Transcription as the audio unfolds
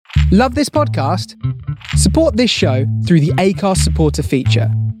Love this podcast? Support this show through the Acast supporter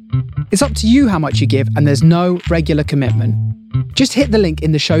feature. It's up to you how much you give, and there's no regular commitment. Just hit the link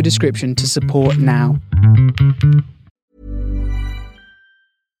in the show description to support now.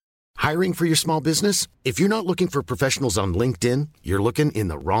 Hiring for your small business? If you're not looking for professionals on LinkedIn, you're looking in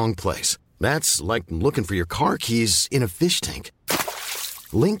the wrong place. That's like looking for your car keys in a fish tank.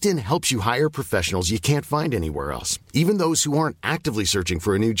 LinkedIn helps you hire professionals you can't find anywhere else, even those who aren't actively searching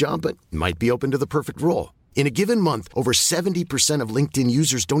for a new job but might be open to the perfect role. In a given month, over 70% of LinkedIn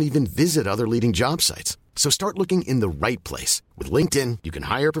users don't even visit other leading job sites. So start looking in the right place. With LinkedIn, you can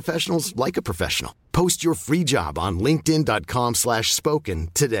hire professionals like a professional. Post your free job on linkedin.com/spoken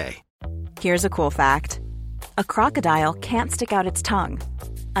today. Here's a cool fact. A crocodile can't stick out its tongue.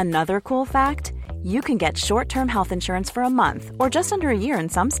 Another cool fact, you can get short-term health insurance for a month or just under a year in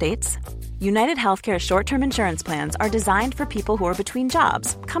some states. United Healthcare short-term insurance plans are designed for people who are between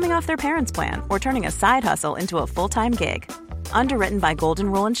jobs, coming off their parents' plan, or turning a side hustle into a full-time gig. Underwritten by Golden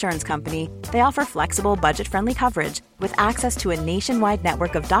Rule Insurance Company, they offer flexible, budget-friendly coverage with access to a nationwide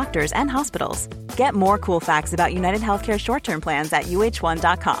network of doctors and hospitals. Get more cool facts about United Healthcare short-term plans at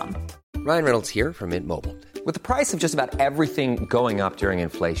uh1.com. Ryan Reynolds here from Mint Mobile. With the price of just about everything going up during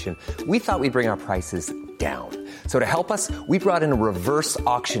inflation, we thought we'd bring our prices down. So to help us, we brought in a reverse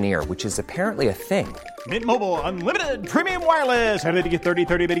auctioneer, which is apparently a thing. Mint Mobile Unlimited Premium Wireless. How to get 30,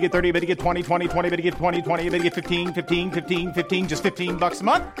 30, bit to get 30, bit to get 20, 20, 20, bit to get 20, 20, bit to get 15, 15, 15, 15, just $15 a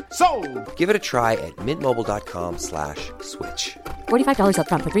month? Sold! Give it a try at mintmobile.com/switch. $45 up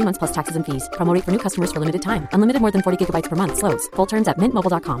front for 3 months plus taxes and fees. Promo rate for new customers for limited time. Unlimited more than 40 gigabytes per month. Slows full terms at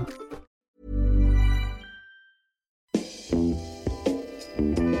mintmobile.com.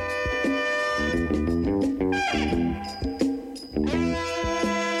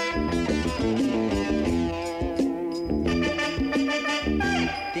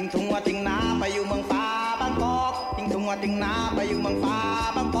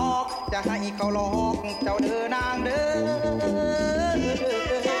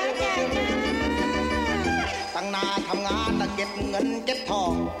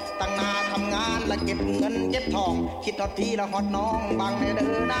คิดทอดทีละฮอดน้องบางในเด้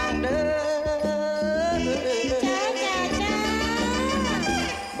อนางเด้อ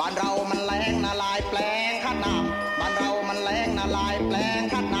บ้านเรามันแรงนาลายแปลงข้าน้ำบ้านเรามันแรงนาลายแปลง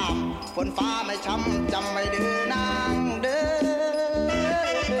ข้าน้ำฝนฟ้าไม่ช้ำจำไม่ดื้อนางเด้อ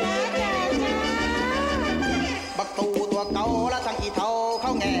บักตูตัวเก่าและทั้งอีเท่าเข้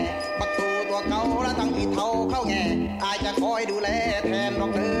าแง่บักตูตัวเก่าและทั้งอีเท่าเข้าแง่อายจะคอยดูแลแทนดอ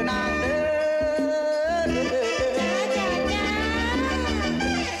กเด้อนางเด้อ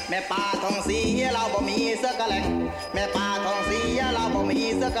แม่ป่าทองสีเราบ่มีเสื้อกะแหลงแม่ป่าทองสีเราบ่มี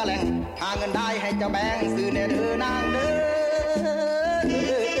เสื้อกะแหลงหาเงินได้ให้เจ้าแบงซื้อแน่เด้อนางเด้อ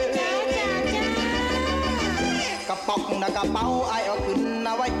กระป๋องนะกระเป๋าไอ้เอาขึ้นน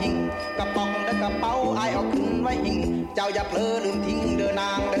ะไว้หิงกระป๋องนะกระเป๋าไอ้เอาขึ้นไว้หิงเจ้าอย่าเผลอลืมทิ้งเด้อนา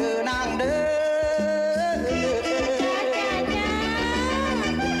งเด้อนางเด้อ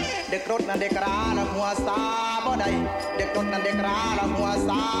เด็กรถนั่นเด็กราละหัวซาบ่ได้เด็กรถนั่นเด็กราละหัวซ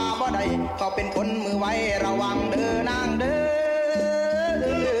าบ่ได้เขาเป็นคนมือไว้ระวังเด้อนางเด้อ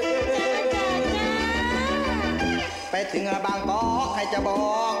ไปถึงบางกอกให้จะบอ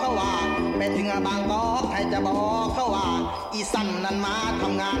กเขาว่าไปถึงบางกอกให้จะบอกเขาว่าอีสันนั้นมาท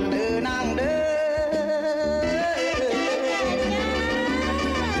ำงานเด้อนางเด้อ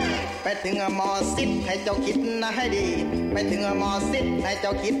ไปถึงมอสิบให้เจ้าคิดนะให้ดีไปถึงมอสิบให้เจ้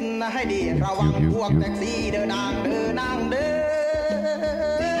าคิดนะให้ดีระวังพวกแท็กซี่เด้อนางเด้อนางเด้อ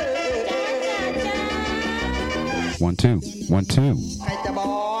 1 2 1 2ให้จะบอ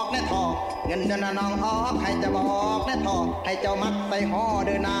กแน่ทอเงินเดือนน้องออกให้จะบอกแน่ทอให้เจ้ามัดใส่ห่อเ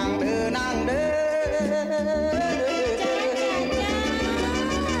ด้อนางเด้อนางเด้อ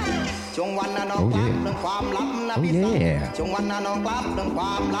ช่วงวันน่ะน้องกลับเรื่องความลับนะพี่สั่งช่วงวันน่ะน้องกลับเรื่องคว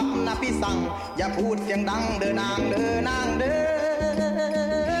ามลับนะพี่สั่งอย่าพูดเสียงดังเด้อนางเด้อนางเด้อ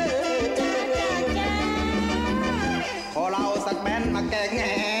ขอเราสักแบนมาแก้แง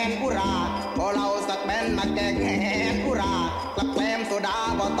นกุราขอเราสักแบนมาแก้แงนกุรากลับแกล้มโซดา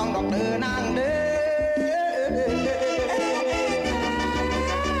บ่ต้องดอกเด้อนางเด้อ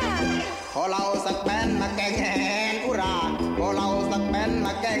ขอเราสักแบนมาแก้แงนกุราขอเราสักแบนม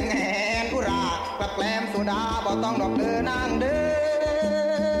าแก้แงนกุรากลับแกล้มโซดาบ่ต้องดอกเด้อนางเด้อ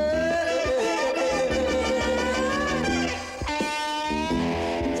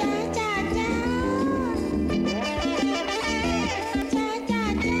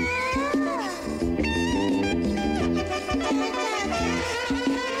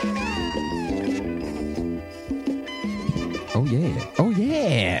Oh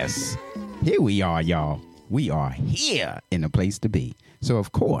yeah. Yes, here we are, y'all. We are here in the place to be. So,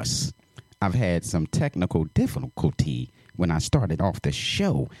 of course, I've had some technical difficulty when I started off the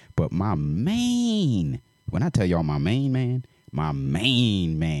show. But when I tell y'all my main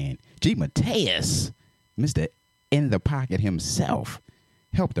man, G. Mateus, Mr. In the Pocket himself,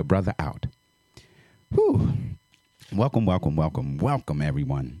 helped the brother out. Whew. Welcome,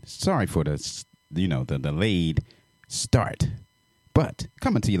 everyone. Sorry for the delayed start. But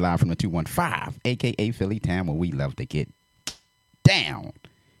coming to you live from the 215, a.k.a. Philly Town, where we love to get down.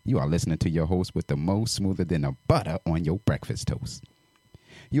 You are listening to your host with the most smoother than a butter on your breakfast toast.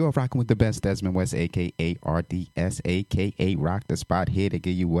 You are rocking with the best Desmond West, a.k.a. RDS, a.k.a. Rock the Spot, here to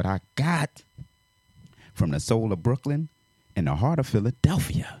give you what I got from the soul of Brooklyn and the heart of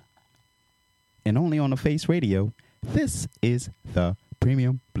Philadelphia. And only on the Face Radio, this is the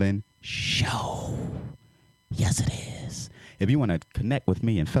Premium Blend Show. Yes, it is. If you want to connect with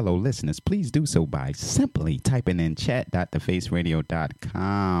me and fellow listeners, please do so by simply typing in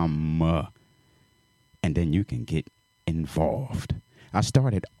chat.thefaceradio.com. And then you can get involved.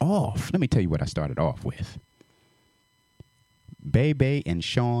 Let me tell you what I started off with. Bebe and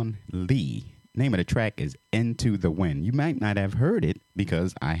Sean Lee. Name of the track is Into the Wind. You might not have heard it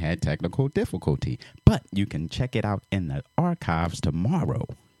because I had technical difficulty, but you can check it out in the archives tomorrow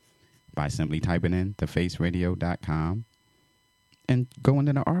by simply typing in thefaceradio.com and go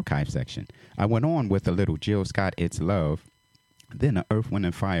into the archive section. I went on with a little Jill Scott, It's Love, then a Earth,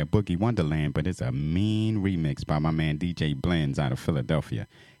 Wind & Fire Boogie Wonderland, but it's a mean remix by my man DJ Blends out of Philadelphia.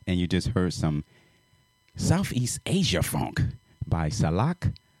 And you just heard some Southeast Asia funk by Salak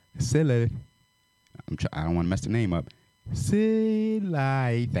Silla. I don't want to mess the name up.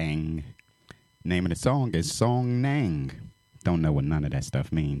 Silai Thang. Name of the song is Song Nang. Don't know what none of that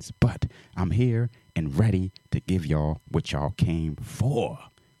stuff means, but I'm here and ready to give y'all what y'all came for.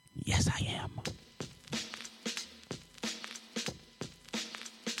 Yes, I am.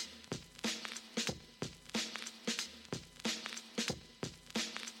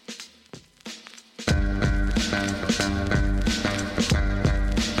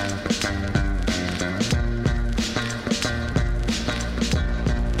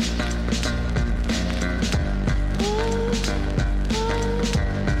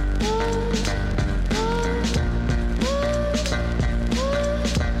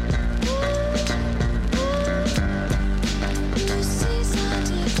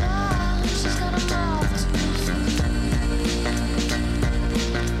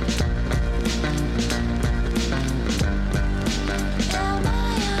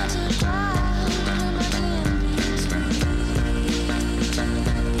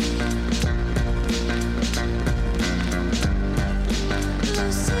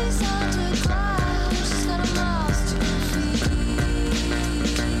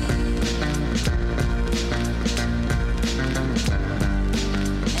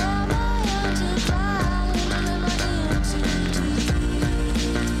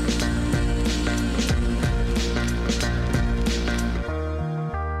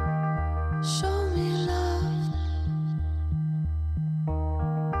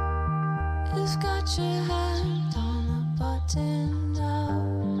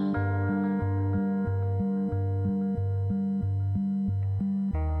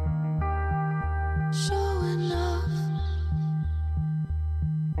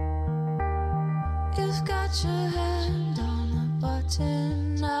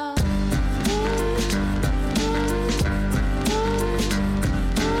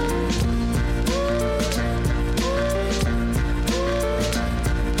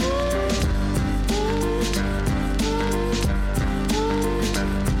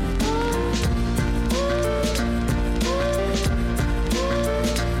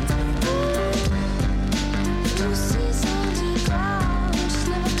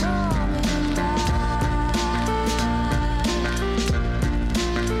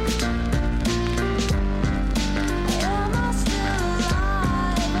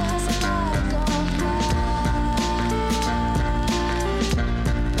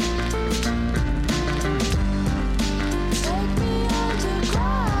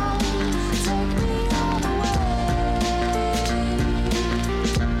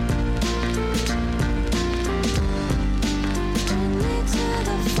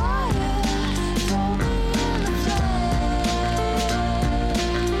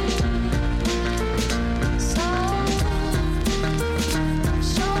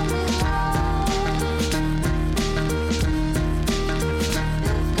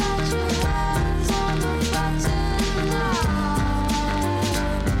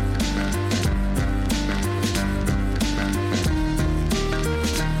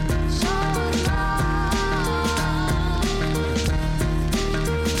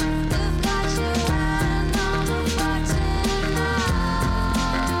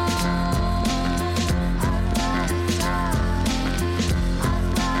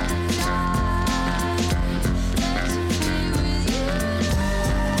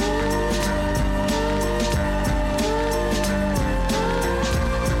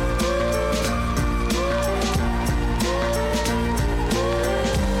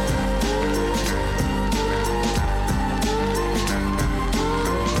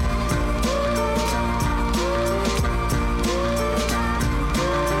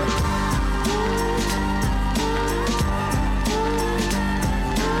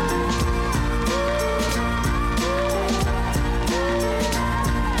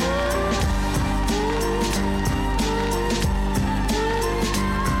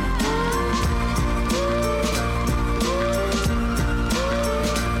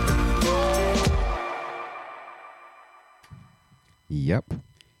 Yep,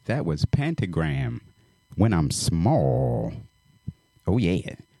 that was Pentagram, When I'm Small. Oh,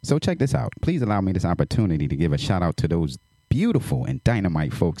 yeah. So check this out. Please allow me this opportunity to give a shout out to those beautiful and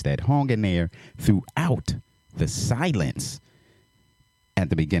dynamite folks that hung in there throughout the silence at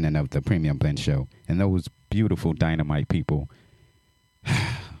the beginning of the Premium Blend Show. And those beautiful dynamite people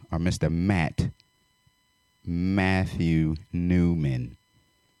are Mr. Matthew Newman,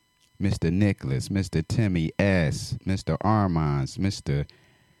 Mr. Nicholas, Mr. Timmy S., Mr. Armands, Mr.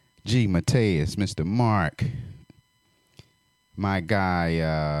 G. Mateus, Mr. Mark, my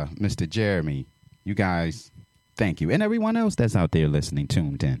guy, Mr. Jeremy. You guys, thank you. And everyone else that's out there listening,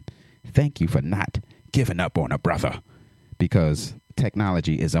 tuned in, thank you for not giving up on a brother, because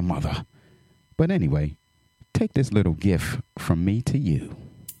technology is a mother. But anyway, take this little gift from me to you.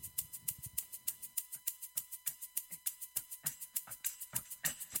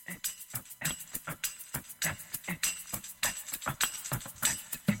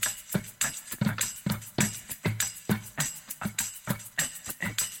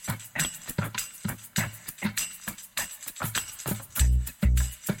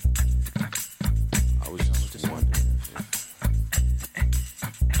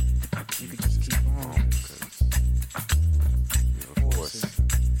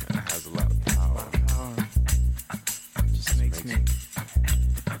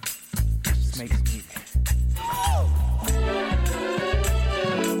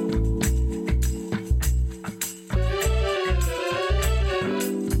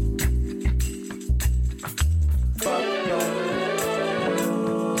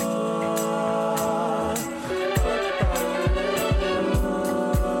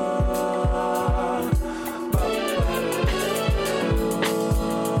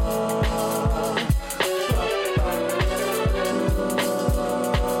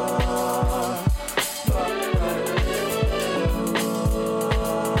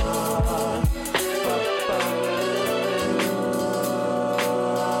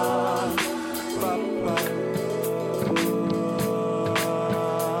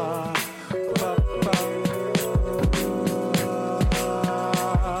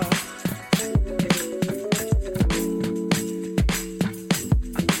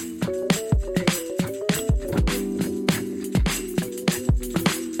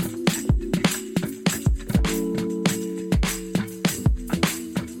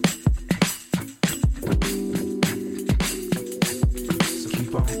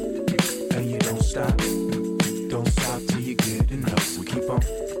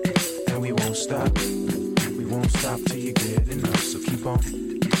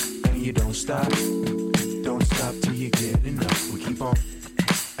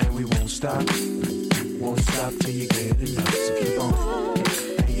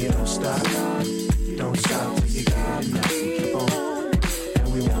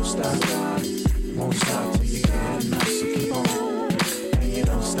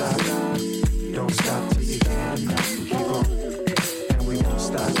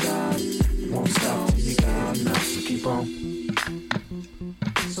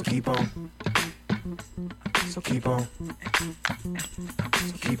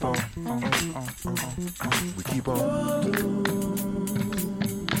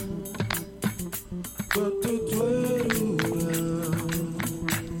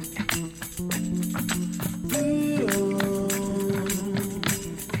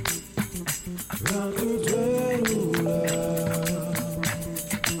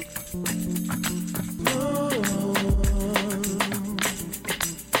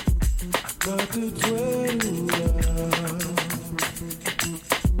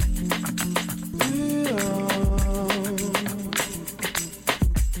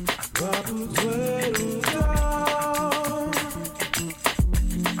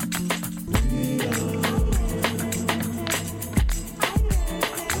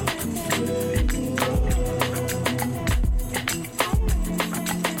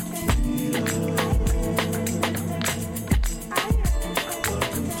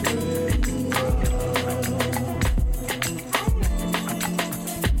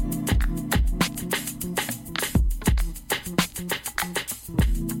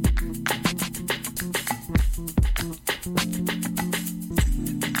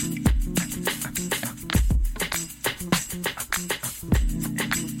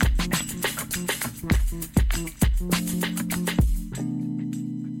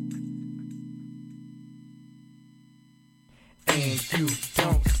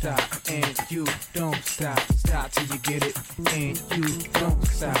 Stop till you get it, and you don't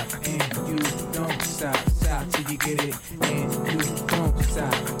stop, and you don't stop till you get it, and you don't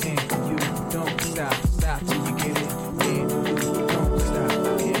stop, and you don't stop till you get it, and you don't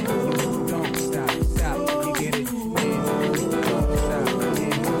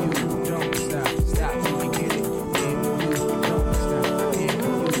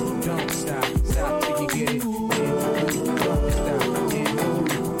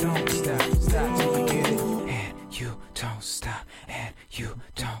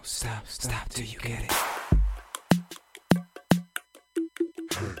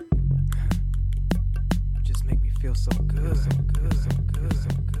Feels so good, so good, so good, so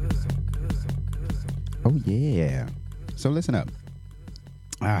good, so good, so good, so good. Oh yeah. So listen up.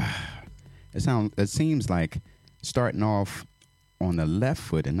 It seems like starting off on the left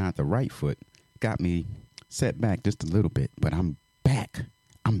foot and not the right foot got me set back just a little bit, but I'm back.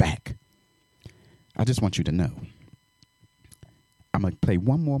 I'm back. I just want you to know. I'm going to play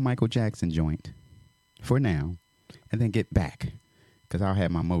one more Michael Jackson joint for now and then get back because I'll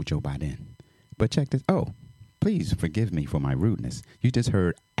have my mojo by then. But check this. Oh, please forgive me for my rudeness. You just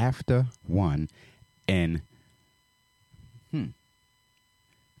heard After One and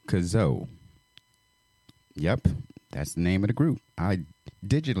Kazoo. Yep, that's the name of the group. I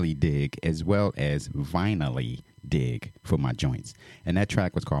digitally dig as well as vinylly dig for my joints. And that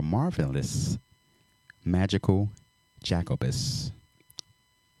track was called Marvelous Magical Jacobus.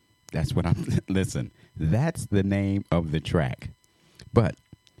 That's what listen, that's the name of the track. But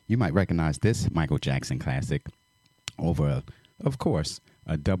you might recognize this Michael Jackson classic over, of course,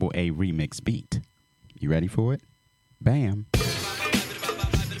 a double A remix beat. You ready for it? Bam.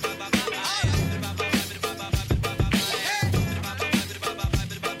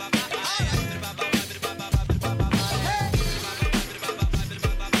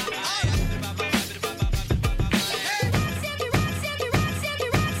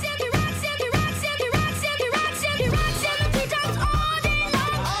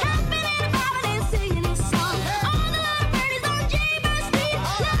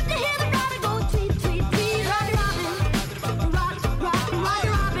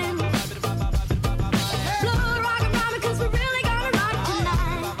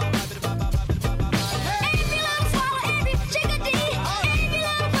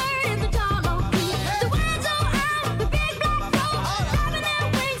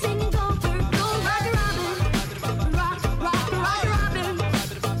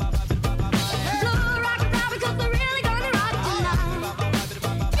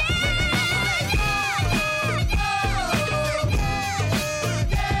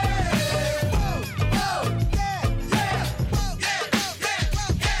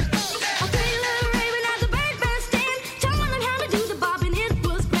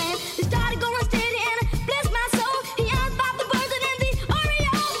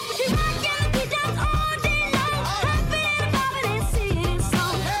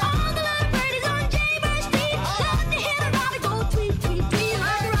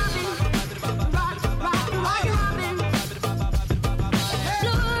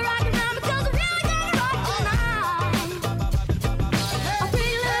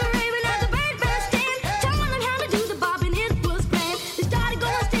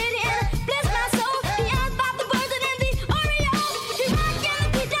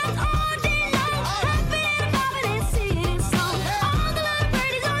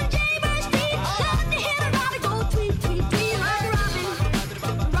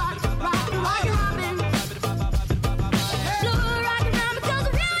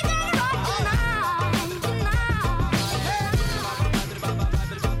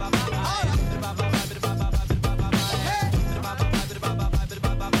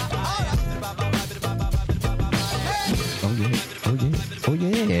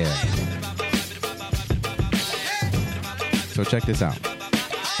 So check this out.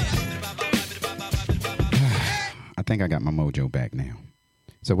 I think I got my mojo back now.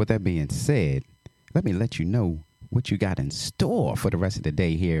 So with that being said, let me let you know what you got in store for the rest of the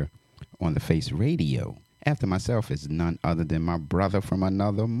day here on The Face Radio. After myself is none other than my brother from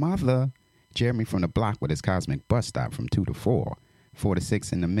another mother, Jeremy from the block with his Cosmic Bus Stop from 2 to 4. 4 to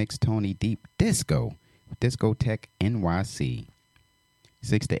 6 in the mix, Tony Deep Disco, Discotheque NYC.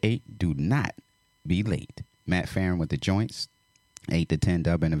 6 to 8, do not be late. Matt Farron with the joints. 8 to 10,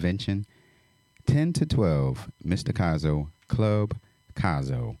 Dub Intervention. 10 to 12, Mr. Kazo, Club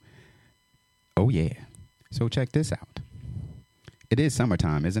Kazo. Oh, yeah. So check this out. It is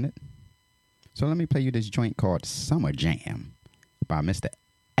summertime, isn't it? So let me play you this joint called Summer Jam by Mr.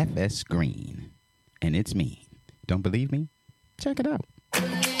 F.S. Green. And it's me. Don't believe me? Check it out.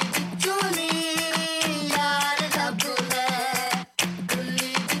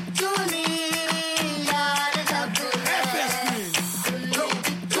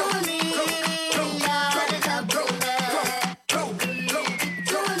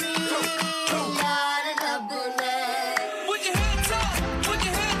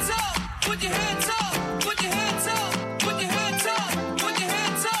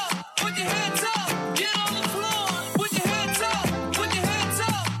 Get on the floor, put your hands up,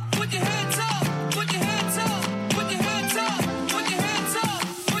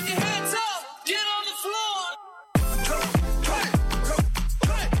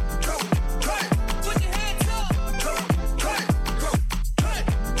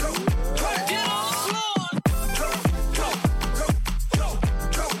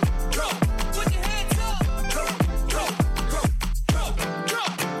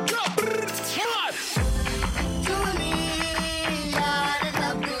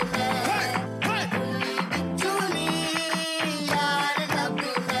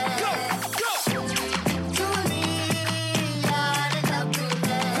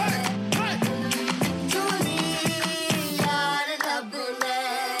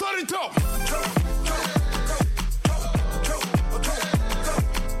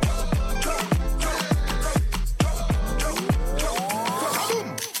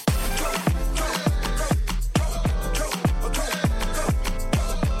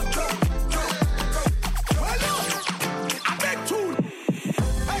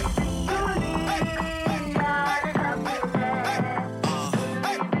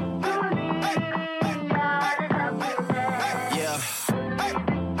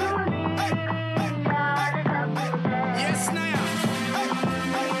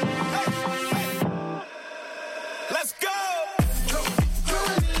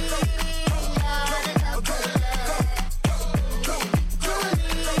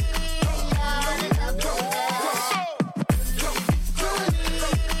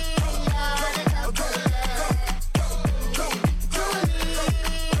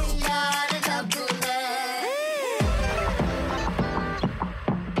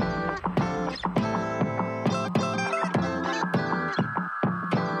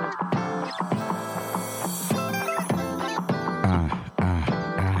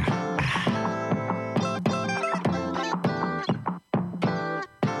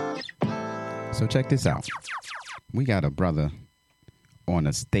 So check this out. We got a brother on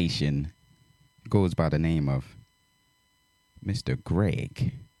a station, goes by the name of Mr.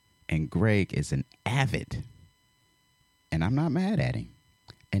 Greg. And Greg is an avid, and I'm not mad at him,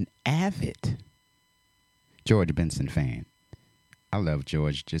 an avid George Benson fan. I love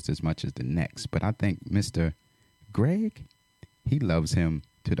George just as much as the next, but I think Mr. Greg, he loves him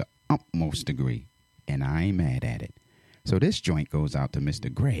to the utmost degree, and I ain't mad at it. So this joint goes out to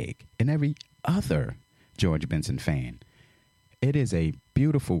Mr. Greg and every other George Benson fan. It is a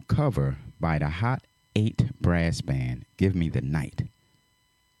beautiful cover by the Hot 8 brass band, Give Me the Night.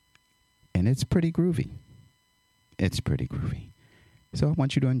 And it's pretty groovy. It's pretty groovy. So I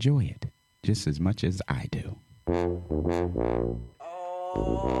want you to enjoy it just as much as I do.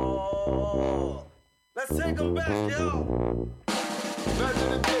 Oh, let's take them back, yo. Back to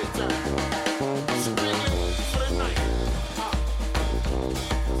the daytime. Strictly for the night.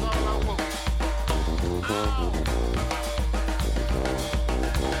 That's all I want.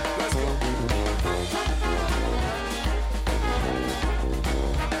 Let's go.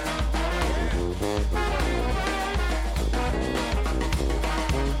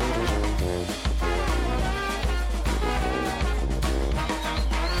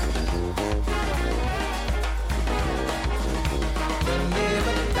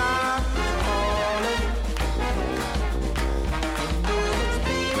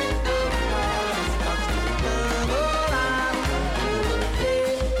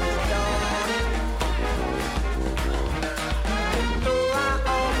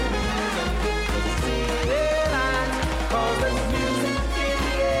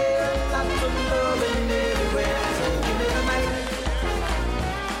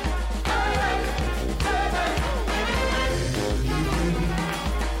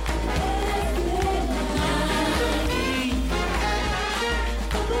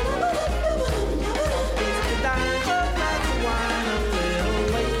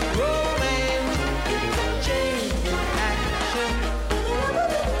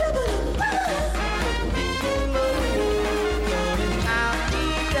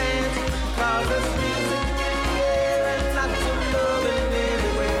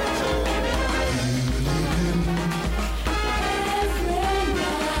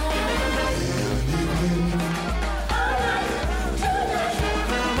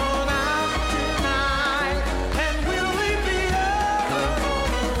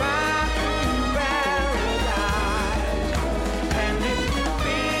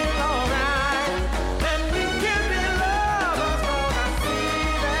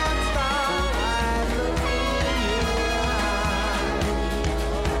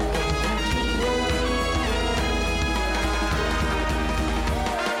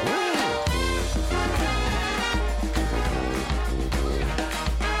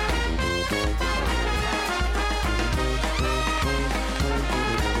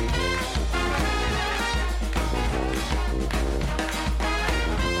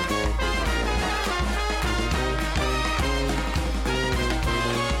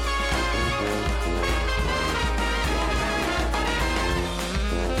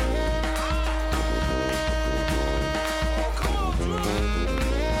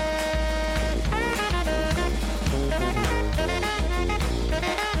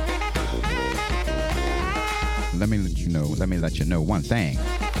 Let me let you know one thing.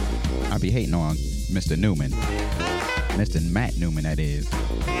 I be hating on Mr. Newman, Mr. Matt Newman, that is,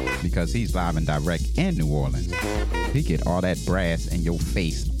 because he's live and direct in New Orleans. He get all that brass in your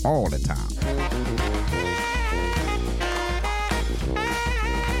face all the time.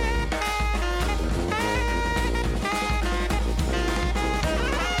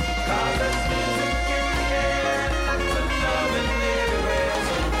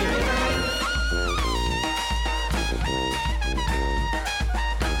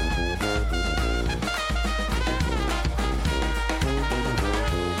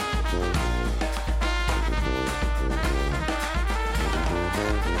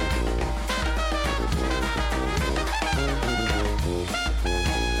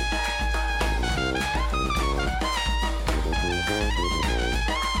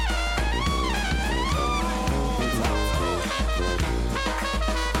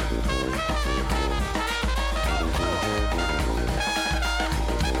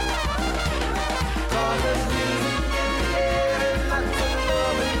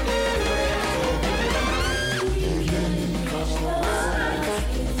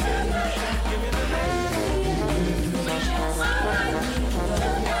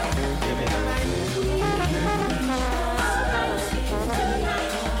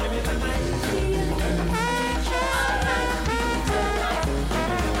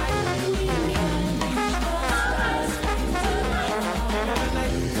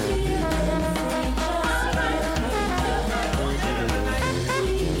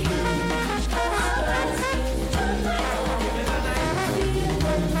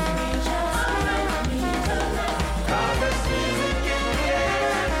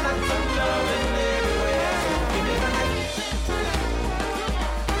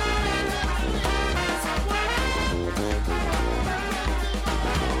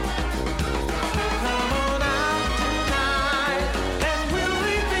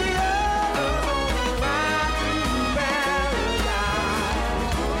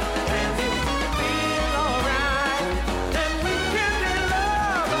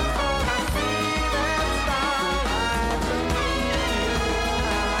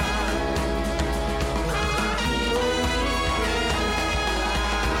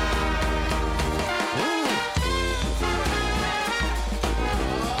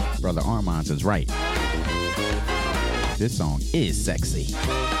 Brother Armand's is right. This song is sexy.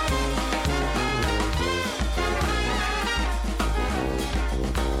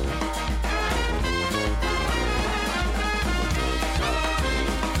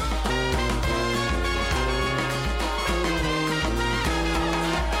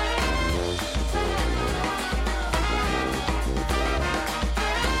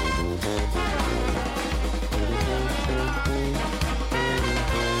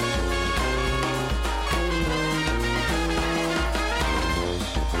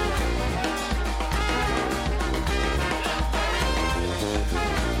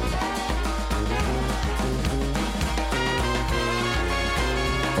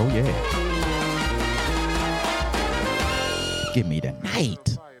 Oh, yeah. Give me the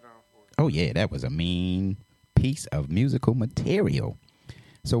night. Oh, yeah, that was a mean piece of musical material.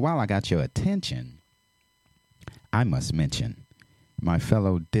 So while I got your attention, I must mention my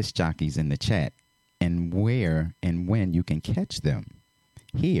fellow disc jockeys in the chat and where and when you can catch them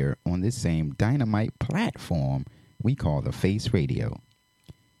here on this same dynamite platform we call the Face Radio.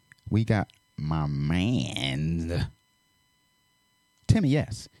 We got my man Timmy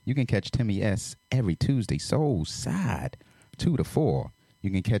S. You can catch Timmy S every Tuesday, Soul Side, 2 to 4. You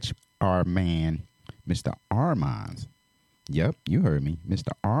can catch our man, Mr. Armands. Yep, you heard me, Mr.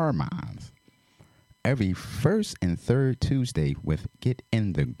 Armands. Every first and third Tuesday with Get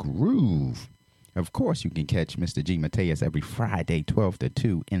in the Groove. Of course, you can catch Mr. G. Mateus every Friday, 12 to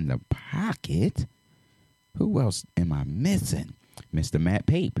 2 in the pocket. Who else am I missing? Mr. Matt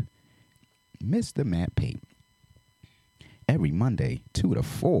Pape. Mr. Matt Pape. Every Monday, 2 to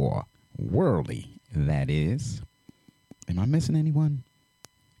 4, Worldly, that is. Am I missing anyone?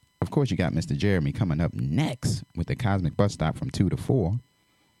 Of course, you got Mr. Jeremy coming up next with the Cosmic Bus Stop from 2 to 4.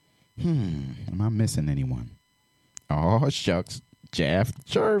 Am I missing anyone? Oh, shucks. Jeff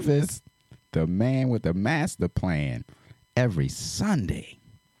Jervis, the man with the master plan. Every Sunday.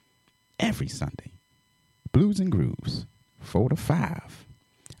 Every Sunday. Blues and Grooves, 4 to 5.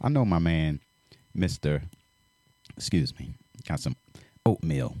 I know my man, got some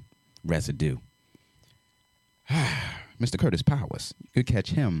oatmeal residue. Mr. Curtis Powers. You could catch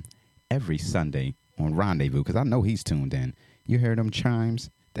him every Sunday on Rendezvous because I know he's tuned in. You heard them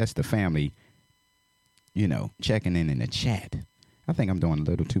chimes? That's the family, checking in the chat. I think I'm doing a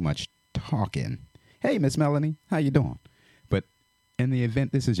little too much talking. Hey, Miss Melanie, how you doing? But in the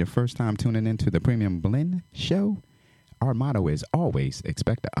event this is your first time tuning into the Premium Blend Show, our motto is always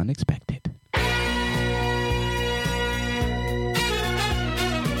expect the unexpected.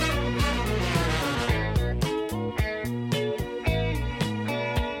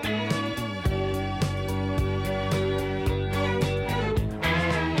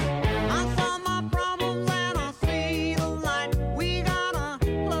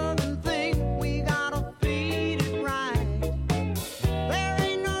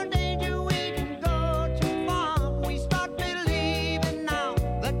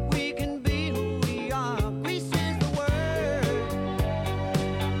 We can be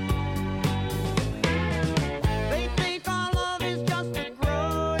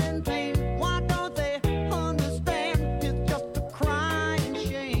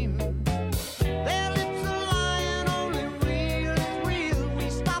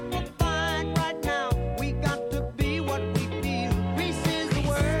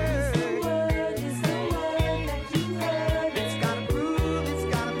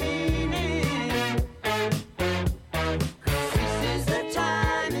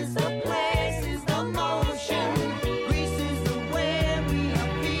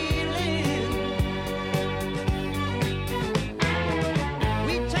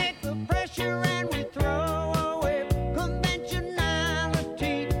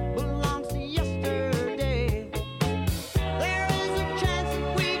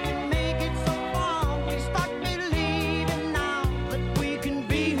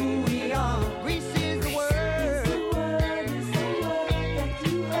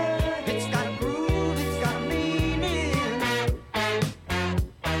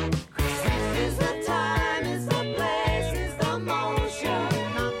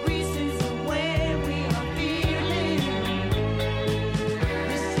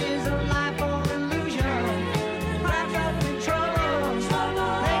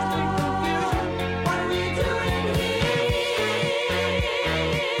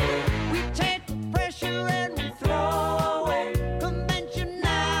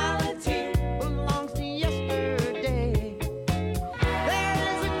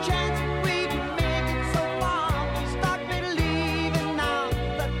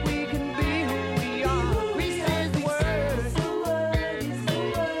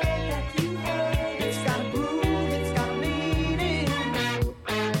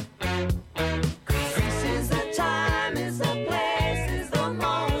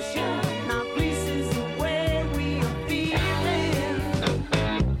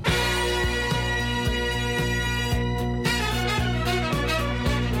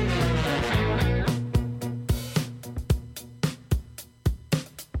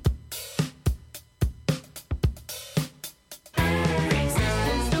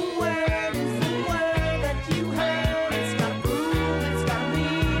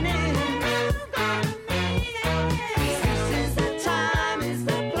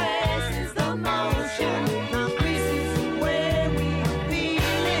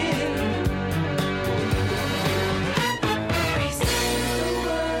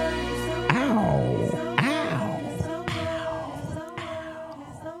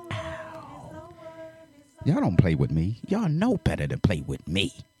Y'all don't play with me. Y'all know better to play with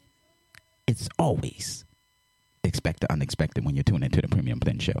me. It's always expect the unexpected when you're tuning into the Premium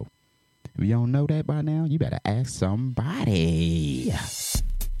Blend Show. If you don't know that by now, you better ask somebody.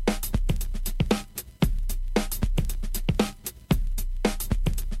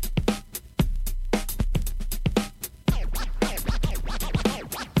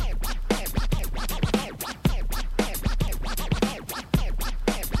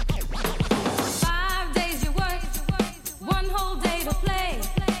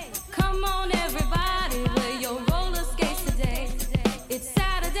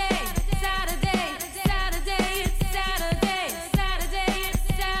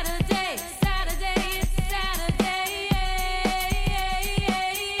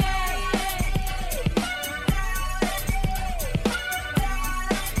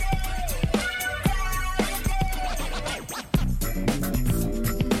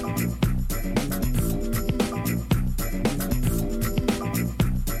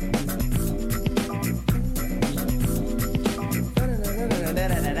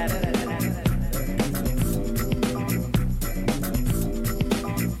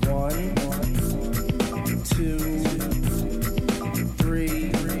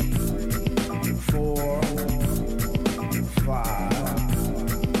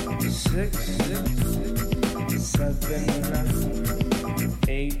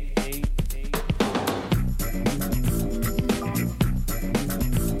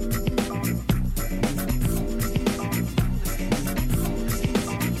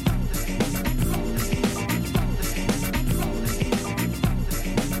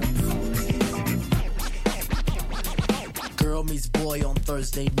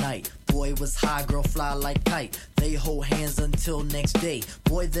 Thursday night. Boy was high, girl fly like kite. They hold hands until next day.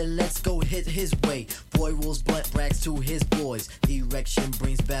 Boy, then let's go hit his way. Boy rolls blunt rags to his boys. Erection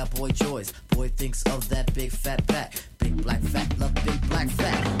brings bad boy joys. Boy thinks of that big fat pack. Big black fat, love big black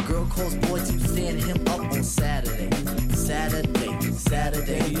fat. Girl calls boy to stand him up on Saturday. Saturday,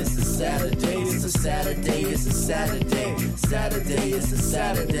 Saturday, it's a Saturday, it's a Saturday, it's a Saturday. Saturday, it's a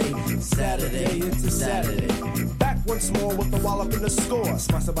Saturday. Saturday, it's a Saturday. Back once more with the wallop in the score.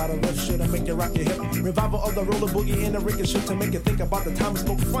 Smash about a lift, should I make you rock your hip? Revival of the roller boogie in the ricochet to make you think about the time we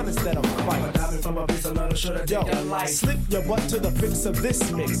spoke fun instead of fight. From a piece of leather, should I take that light? Slip your butt to the fix of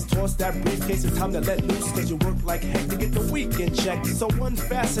this mix. Toss that briefcase, it's time to let loose, cause you work like heck to get the weekend check. So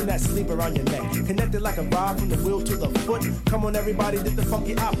unfasten that sleep around your neck. Connected like a rod from the wheel to the foot. Come on everybody, did the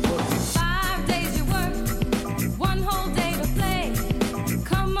funky output. 5 days you work, 1 whole day to play.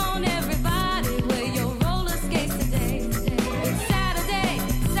 Come on everybody, wear your roller skates today. It's Saturday,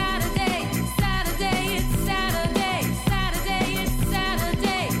 Saturday, Saturday, it's Saturday, Saturday, it's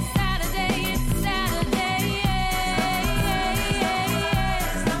Saturday, Saturday, it's Saturday,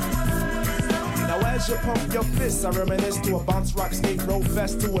 Now as you pump your fists, I reminisce to a bounce rock skate roll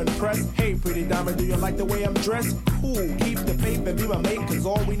fest to impress. Hey pretty diamond, do you like the way I'm dressed? Cool, keep the faith and be my mate, cause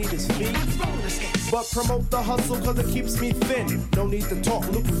all we need is feet. But promote the hustle cause it keeps me thin. No need to talk,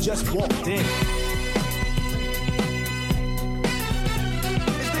 look who just walked in.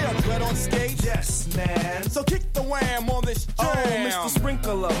 Is there a dread on stage? Yes, man. So kick the wham on this jam. Oh, Mr.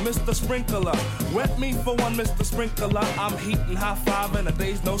 Sprinkler, Mr. Sprinkler. Wet me for one, Mr. Sprinkler. I'm heating high five and a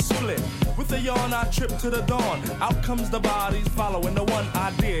day's no split. With a yawn, I trip to the dawn. Out comes the bodies following the one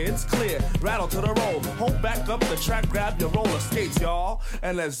idea. It's clear. Rattle to the roll. Hold back up the track, grab your roller skates, y'all.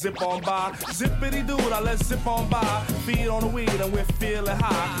 And let's zip on by. Zippity doo, now let's zip on by. Feed on the weed and we're feeling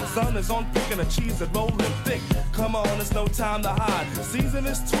high. Sun is on picking the cheese and rolling thick. Come on, it's no time to hide. Season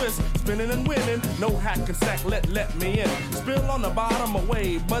is twist, spinning and winning. No hack and sack, let me in. Spill on the bottom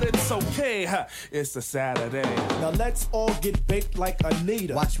away, but it's okay. It's a Saturday. Now let's all get baked like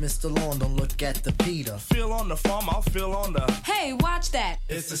Anita. Watch Mr. Lawn, don't look at the Peter. Feel on the farm, I'll feel on the. Hey, watch that.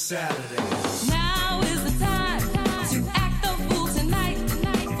 It's a Saturday. Now is the time to act the fool tonight.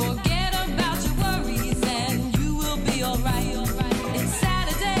 Forget about your worries and you will be alright. It's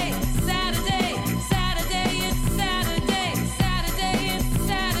Saturday, Saturday, Saturday, it's Saturday, Saturday, it's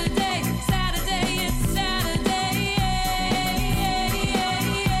Saturday, Saturday, it's Saturday.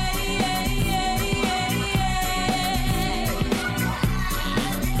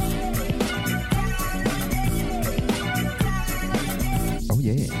 Oh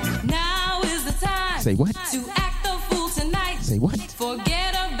yeah. Now is the time. Say what? To act the fool tonight. Say what?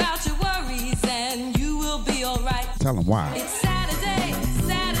 Forget about your worries and you will be alright. Tell them why. It's Saturday,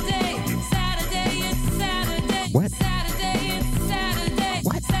 Saturday, Saturday, it's Saturday. What? Saturday, it's Saturday.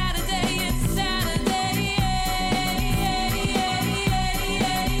 What? Saturday, it's Saturday.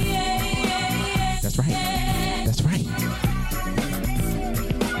 That's right. That's right.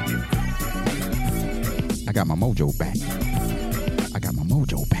 got my mojo back. I got my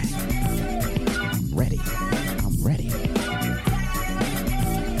mojo back. I'm ready. I'm ready.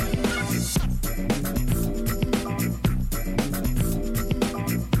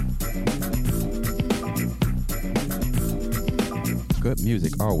 Good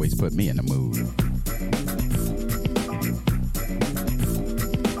music always put me in the mood.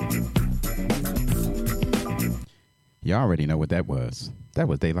 You already know what that was. That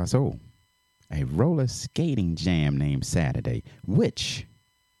was De La Soul. A roller skating jam named Saturday, which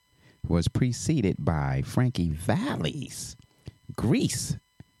was preceded by Frankie Valli's Grease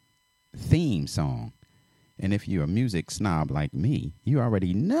theme song. And if you're a music snob like me, you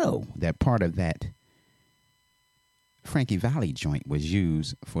already know that part of that Frankie Valli joint was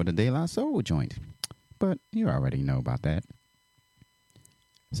used for the De La Soul joint. But you already know about that.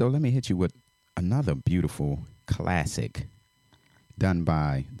 So let me hit you with another beautiful classic done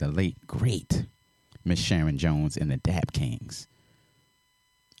by the late, great Miss Sharon Jones and the Dap Kings.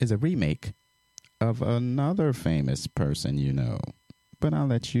 It's a remake of another famous person you know. But I'll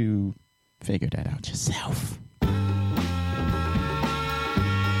let you figure that out yourself.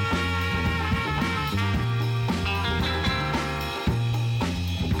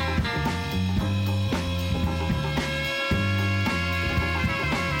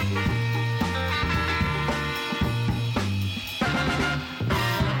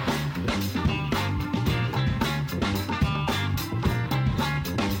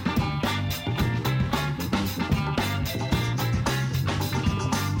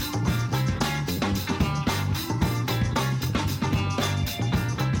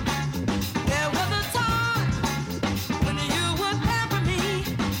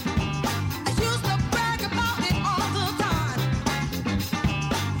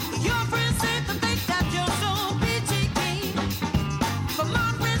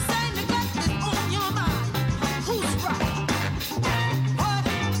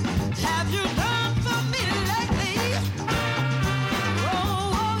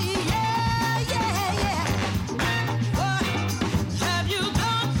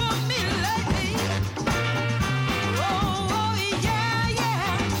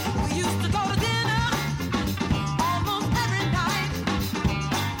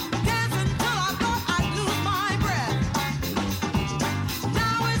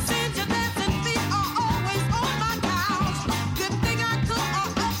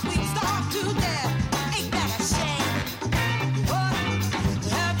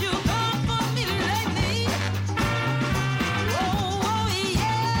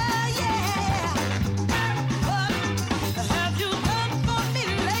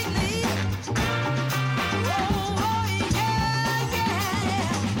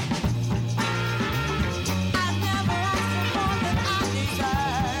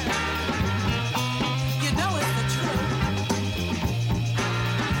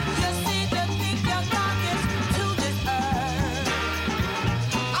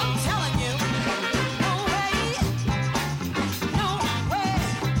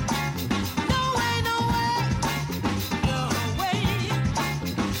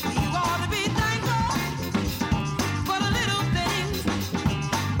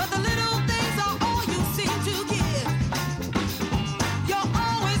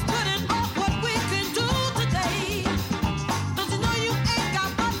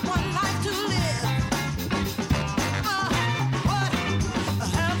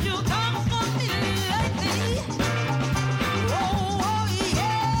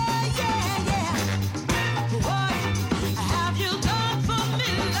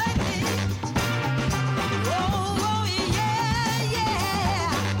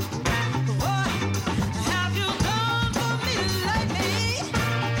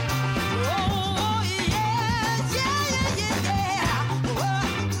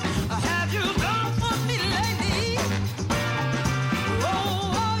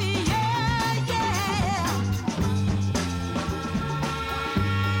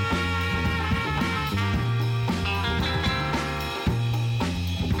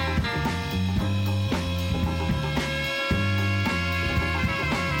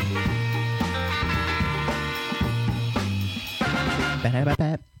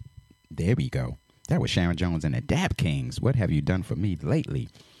 There we go. That was Sharon Jones and the Dap Kings. What have you done for me lately?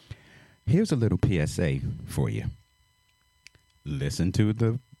 Here's a little PSA for you. Listen to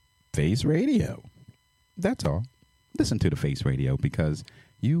the Face Radio. That's all. Listen to the Face Radio because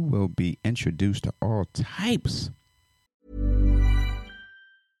you will be introduced to all types.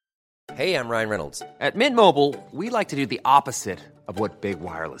 Hey, I'm Ryan Reynolds. At Mint Mobile, we like to do the opposite of what Big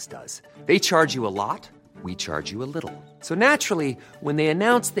Wireless does. They charge you a lot. we charge you a little. So naturally, when they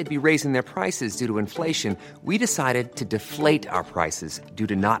announced they'd be raising their prices due to inflation, we decided to deflate our prices due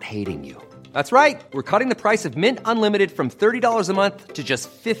to not hating you. That's right. We're cutting the price of Mint Unlimited from $30 a month to just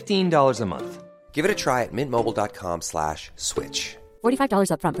 $15 a month. Give it a try at mintmobile.com/switch. $45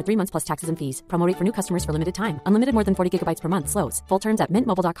 up front for 3 months plus taxes and fees. Promo rate for new customers for limited time. Unlimited more than 40 gigabytes per month. Slows full terms at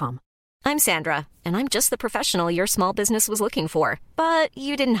mintmobile.com. I'm Sandra, and I'm just the professional your small business was looking for. But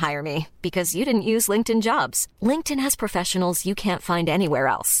you didn't hire me because you didn't use LinkedIn Jobs. LinkedIn has professionals you can't find anywhere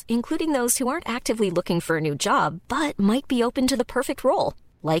else, including those who aren't actively looking for a new job, but might be open to the perfect role,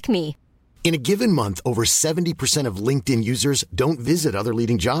 like me. In a given month, over 70% of LinkedIn users don't visit other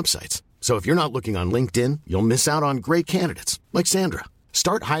leading job sites. So if you're not looking on LinkedIn, you'll miss out on great candidates like Sandra.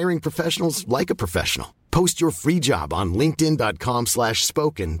 Start hiring professionals like a professional. Post your free job on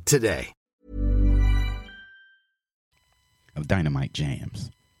linkedin.com/spoken today. Of Dynamite Jams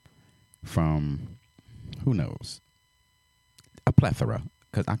from, who knows, a plethora,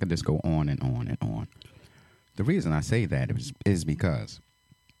 because I could just go on and on and on. The reason I say that is because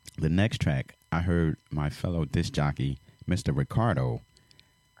the next track I heard my fellow disc jockey, Mr. Ricardo,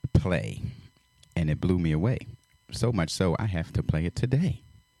 play, and it blew me away. So much so, I have to play it today.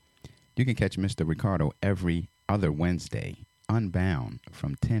 You can catch Mr. Ricardo every other Wednesday, Unbound,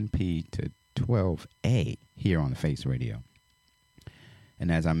 from 10 p to 12 a here on the Face Radio.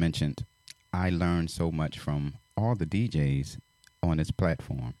 And as I mentioned, I learned so much from all the DJs on this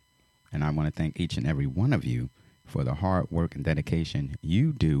platform. And I want to thank each and every one of you for the hard work and dedication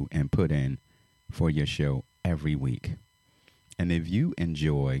you do and put in for your show every week. And if you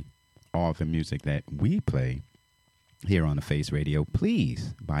enjoy all the music that we play here on the Face Radio,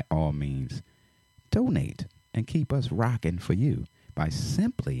 please, by all means, donate and keep us rocking for you by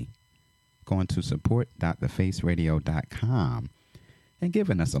simply going to support.thefaceradio.com and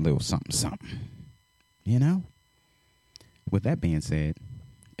giving us a little something, you know? With that being said,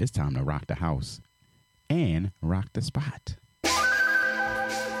 it's time to rock the house and rock the spot.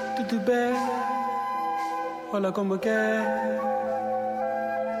 Tudo bem, olha como quer.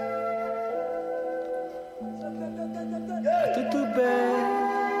 Tudo bem,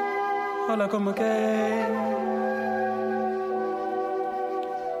 olha como quer.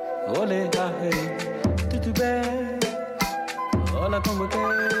 Olê, hey, tudo bem, olha como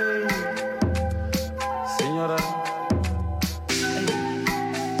quer. Senhora,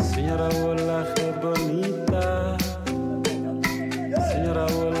 senhora, olá, que bonita. Senhora,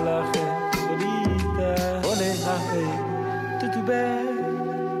 olá, que bonita. Olê, hey, tudo bem,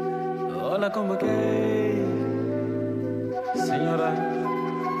 olha como quer. Senhora,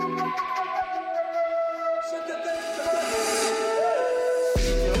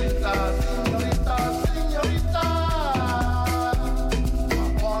 Señorita, señorita, señorita,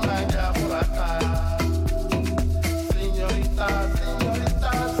 hola ya por acá. Señorita,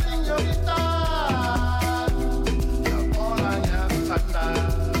 señorita, señorita.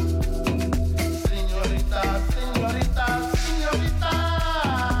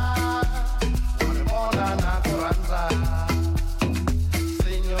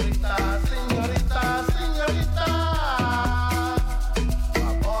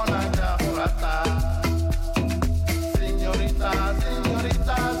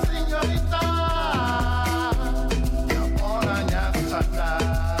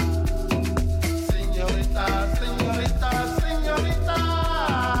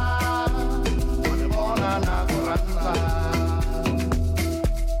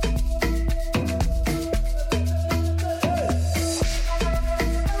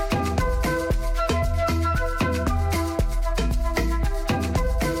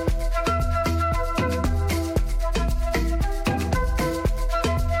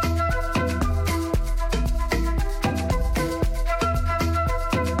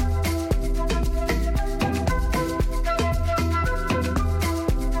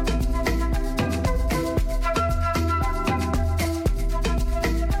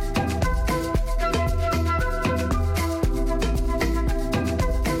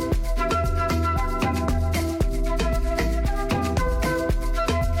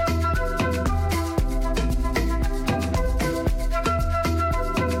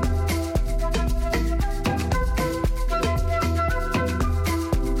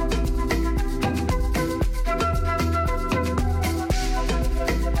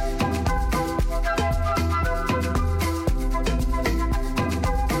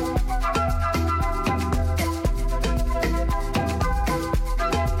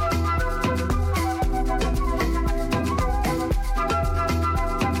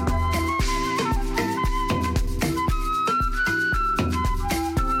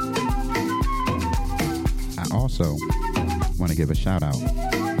 Also, want to give a shout out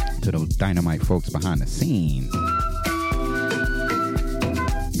to those dynamite folks behind the scenes.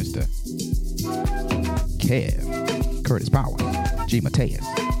 Mr. Kev, Curtis Powers, G. Mateus,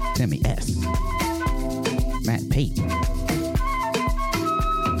 Timmy S., Matt Payton,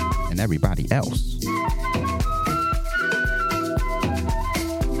 and everybody else.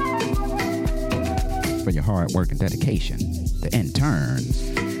 For your hard work and dedication. The interns.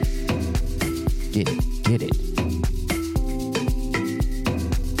 Get it, get it.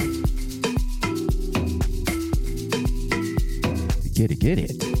 Get it, get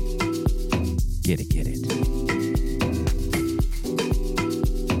it. Get it, get it.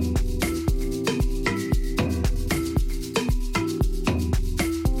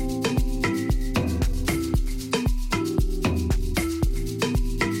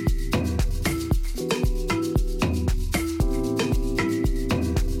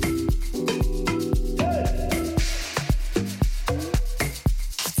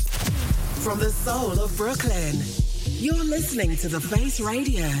 From the soul of Brooklyn, you're listening to The Face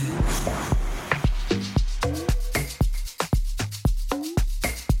Radio.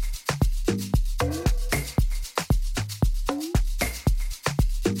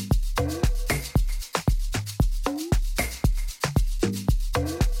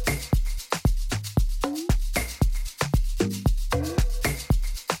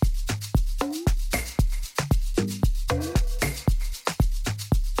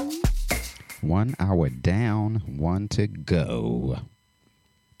 Down, one to go.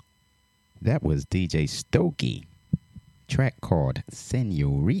 That was DJ Stokey. Track called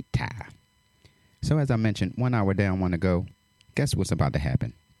Senorita. So as I mentioned, 1 hour down, one to go. Guess what's about to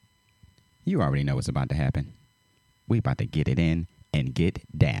happen? You already know what's about to happen. We about to get it in and get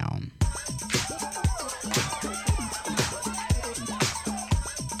down.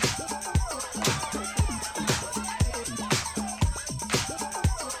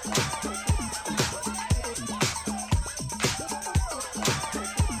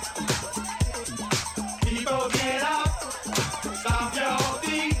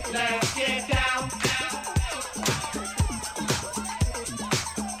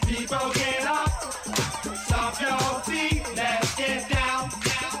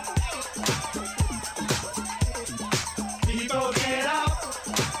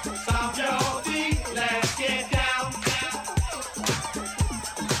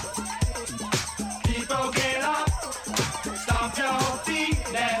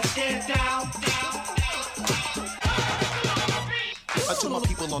 To my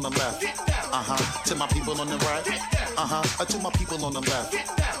people on the left, to my people on the right, to my people on the left,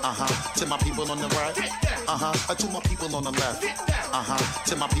 to my people on the right, to my people on the left,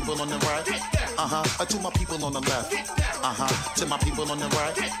 to my people on the right, to my people on the left, to my people on the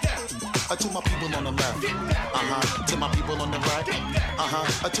right, to my people on the left, to my people on the right,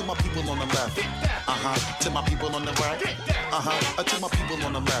 to my people on the left, to my people on the right, to my people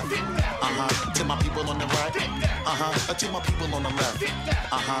on the left, to my people on the right, to my people on the left,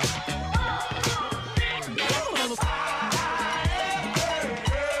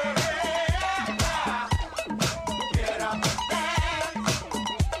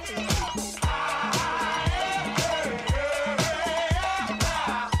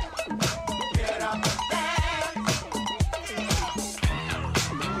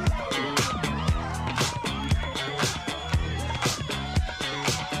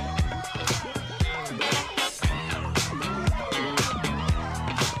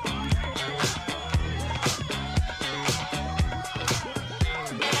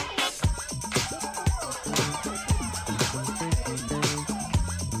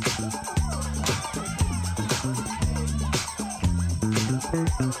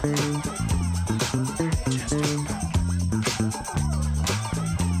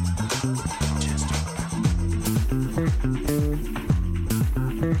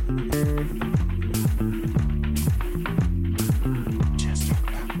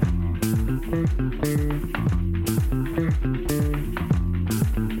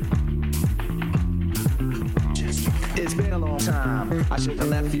 It's been a long time, I should have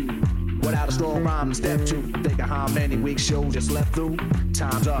left you without a strong rhyme to step to. Think of how many weeks show just left through.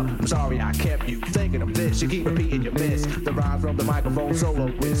 Time's up, I'm sorry I kept you thinking of this. You keep repeating your miss the rhymes from the microphone solo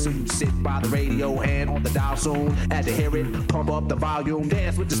with. So you sit by the radio and on the dial soon. As you hear it, pump up the volume.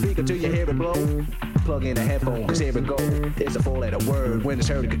 Dance with the speaker till you hear it blow. Plug in a headphone, cause here it go. It's a four-letter word when it's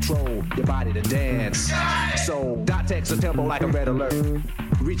heard to control your body to dance. So dot text a tempo like a red alert.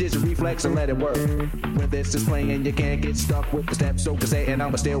 Reach is a reflex and let it work. When this is playing, you can't get stuck with the steps. So cassette, and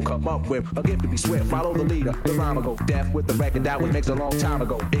I'ma still come up with a gift to be swift. Follow the leader, the rhyme will go deaf with the record that was mixed a long time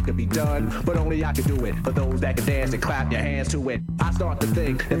ago. It could be done, but only I can do it. For those that can dance and clap your hands to it. I start to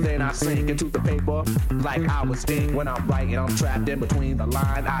think, and then I sink into the paper like I was ink. When I'm writing, I'm trapped in between the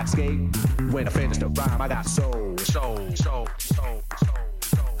line. I escape. When I finish the rhyme, I got soul, soul, soul, soul, soul,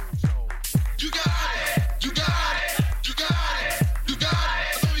 soul, soul. You got it, you got it, you got it, you got it.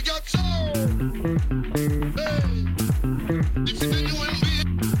 I know you got soul. Hey, if you think you wouldn't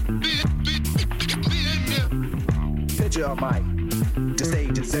be in there. Picture a mic, the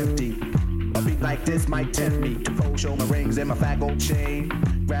stage is empty. A beat like this might tempt me to fold show my rings and my fat gold chain.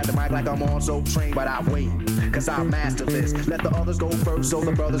 Grab the mic like I'm on Soul Train, but I wait, cause I master this. Let the others go first so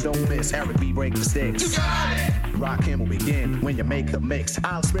the brothers don't miss. Eric B. break the sticks. You got it. Rock him will begin when you make the mix.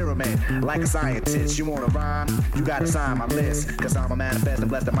 I'll experiment like a scientist. You wanna rhyme? You gotta sign my list. Cause I'm a manifest and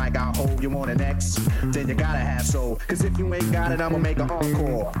bless the mic I'll hold. You want an X? Then you gotta have soul. Cause if you ain't got it, I'ma make an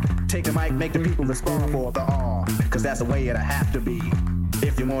encore. Take the mic, make the people respond for the R. Cause that's the way it'll have to be.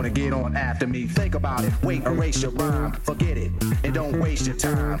 If you wanna get on after me, think about it. Wait, erase your rhyme, forget it, and don't waste your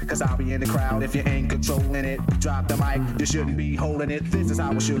time. Cause I'll be in the crowd if you ain't controlling it. Drop the mic, you shouldn't be holding it. This is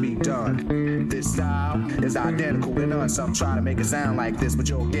how it should be done. This style is identical to none. Some try to make it sound like this, but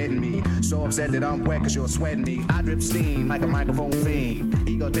you're getting me. So upset that I'm wet cause you're sweating me. I drip steam like a microphone fiend.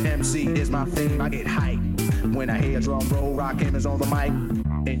 Ego to MC is my theme, I get hyped. When I hear a drum roll, Rock him is on the mic.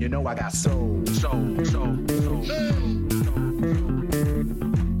 And you know I got soul, soul, soul, soul, soul.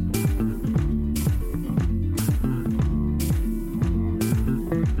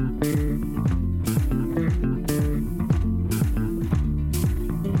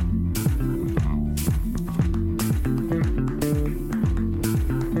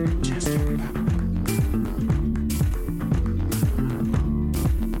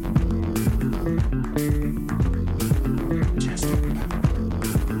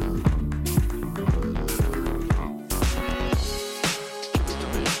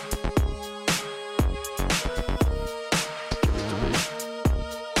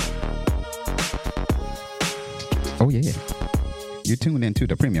 Oh, yeah. You tuned into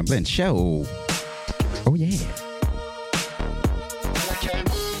the Premium Blend Show. Oh, yeah. I came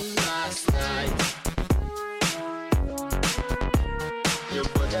home last night. You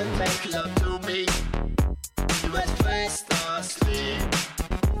wouldn't make love to me. You was fast asleep.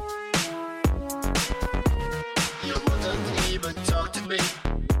 You wouldn't even talk to me.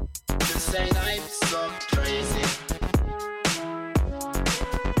 You say life's so crazy.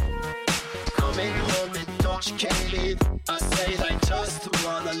 Coming home and talk, you can't leave. I say I just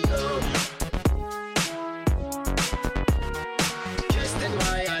wanna love. Guess that's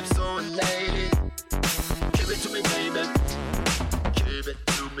why I'm so elated. Give it to me, baby. Give it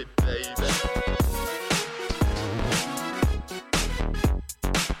to me, baby.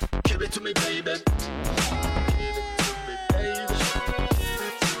 Give it to me, baby. Give it to me, baby.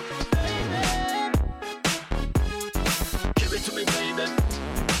 Give it to me, baby.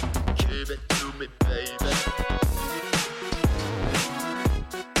 Give it to me, baby.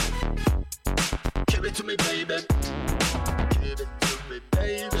 Give it to me, baby. Give it to me,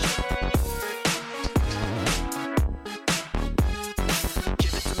 baby.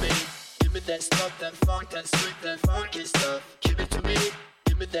 Give it to me. Give me that stuff, that funk, that sweet, that funky stuff. Give it to me.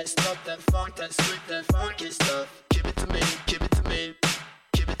 Give me that stuff, that funk, that sweet, that funky stuff. Give it to me. Give it to me.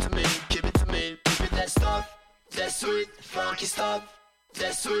 Give it to me. Give it to me. Give me that stuff, that sweet, funky stuff.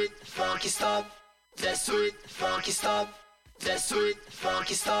 That sweet, funky stuff. That sweet, funky stuff. That sweet,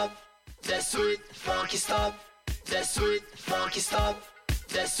 funky stuff. That sweet, funky stuff. That sweet, funky stuff.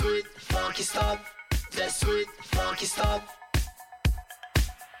 That sweet, funky stuff. That sweet, funky stuff.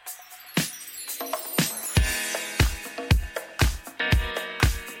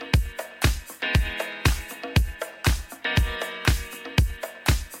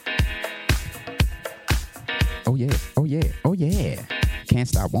 Oh, yeah. Oh, yeah. Oh, yeah. Can't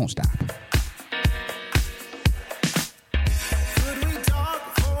stop, won't stop. Could we talk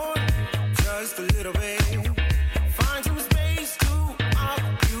for just a little bit? Find some space to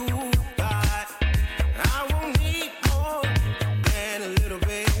occupy. I won't need more than a little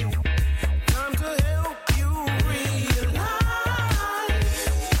bit. Time to help you realize.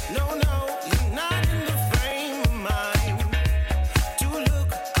 No, you're not in the frame of mind to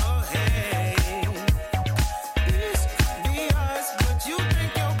look ahead. This could be us, but you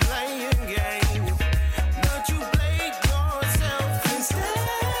think you're playing games. But you played yourself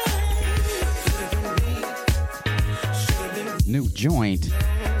instead. Should've been me. New joint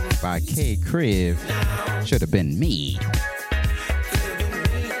by K. Crib. Should have been me. Should've been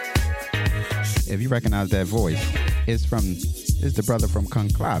me. If you recognize that voice, it's the brother from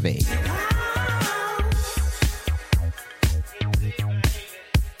Conclave.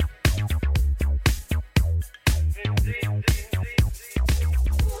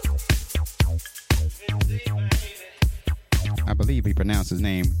 I believe he pronounced his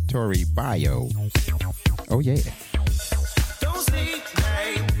name Tori Bayo. Oh yeah. Don't sleep,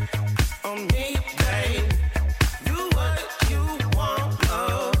 babe, on me, babe. Do what you want,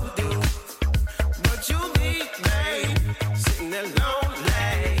 love, do. But you leave, babe, sitting there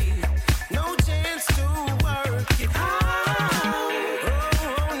lonely. No chance to work it out.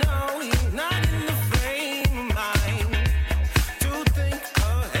 Oh, no, you're not in the frame of mind to think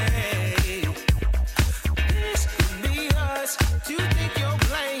ahead. This could be us. You think you're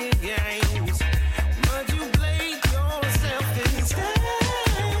playing games, but you played yourself instead.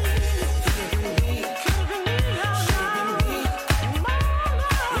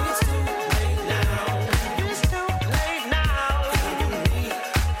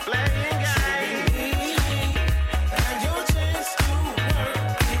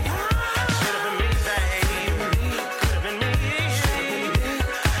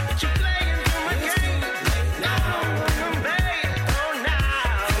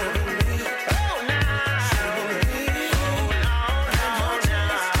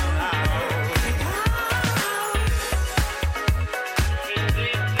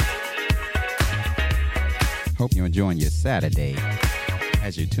 Hope you're enjoying your Saturday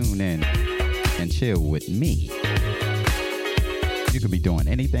as you tune in and chill with me. You could be doing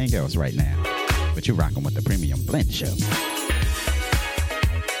anything else right now, but you're rocking with the Premium Blend Show.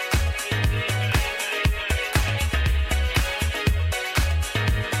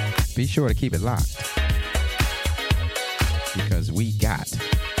 Be sure to keep it locked, because we got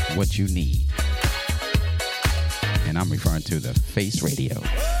what you need. And I'm referring to the Face Radio.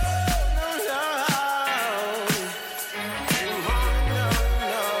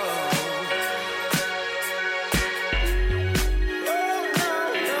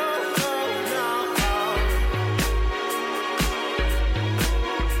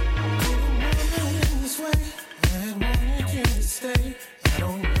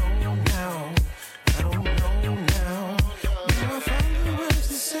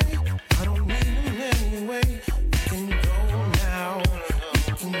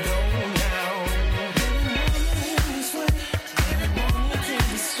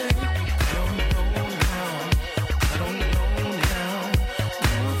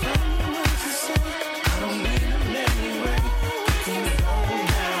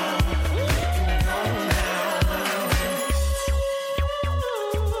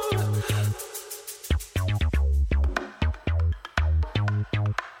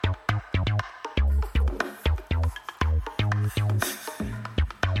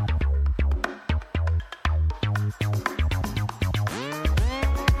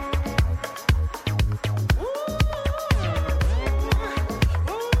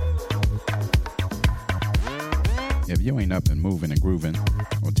 If you ain't up and moving and grooving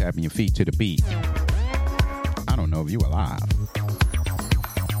or tapping your feet to the beat, I don't know if you alive.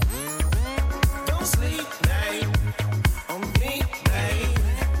 Don't sleep, babe, on me, babe.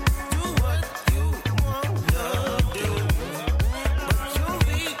 Do what you want to do. But you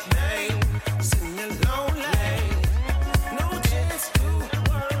leave, babe, sitting there lonely. No chance to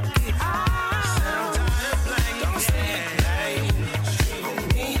work it out. I'm tired of playing. Don't sleep, babe, on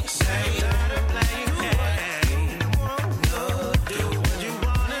me, babe. Tired of playing. Do what you want to do. What you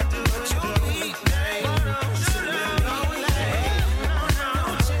wanna do. But you leave, babe, sitting there lonely. No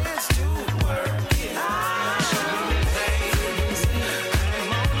chance to work it out.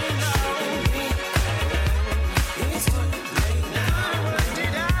 It's too late now. Let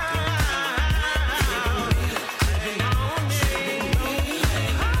it out.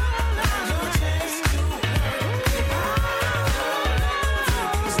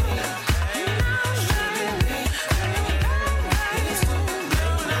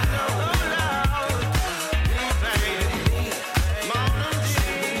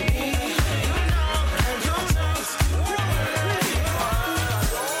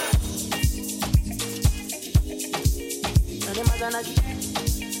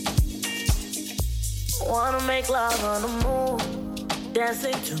 Wanna make love on the moon,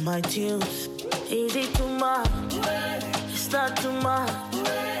 dancing to my tunes. Easy too much, it's not too much.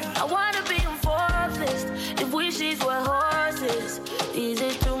 I wanna be on Forbes list, if wishes were horses.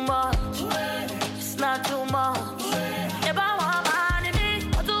 Easy too much, it's not too much. If I want money, me,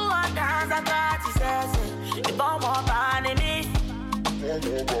 I do one dance, I got to say. If I want money, me,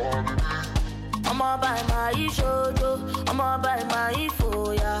 I'ma buy my show, I'ma buy my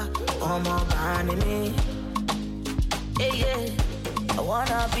foya. Ọmọ bá ní mi. Yeah, yeah. I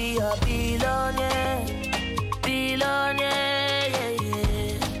wanna be a billionaire. Billionaire, yeah,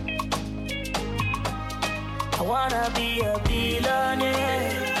 yeah. I wanna be a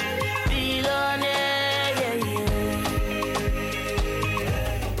billionaire. Billionaire, yeah, yeah.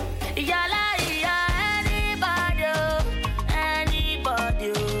 Yala, yeah, anybody, anybody,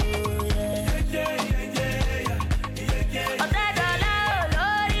 yeah.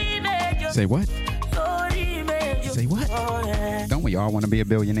 Say what? Say what? Don't we all want to be a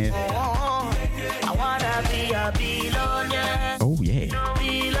billionaire? I wanna be a billionaire. Oh, yeah.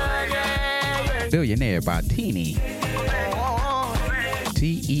 Billionaire. Billionaire by Teeny.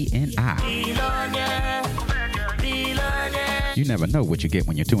 T-E-N-I. Billionaire. Billionaire. You never know what you get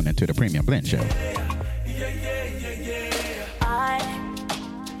when you tune into the Premium Blend Show. I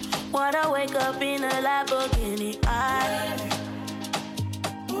wanna wake up in a Lamborghini.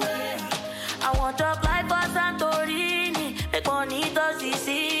 I want to fly for Santorini, make bonito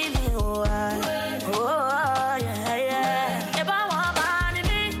Sicily. Oh, yeah, yeah. If I want money,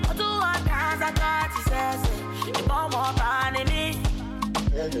 me, I do one dance, I got to say. If I want money, me,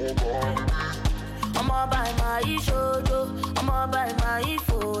 I'ma buy my shojo, I'ma buy my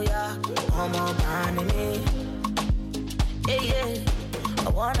foya, I'ma buy me. Yeah, yeah. I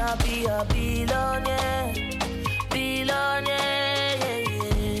wanna be a billionaire, billionaire, yeah,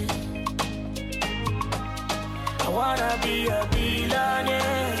 yeah. I wanna be a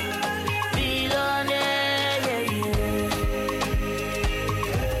billionaire, billionaire, yeah, yeah.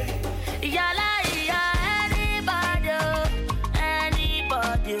 Yala, yeah, anybody,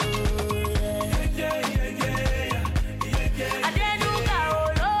 anybody, yeah. Adenuga, oh,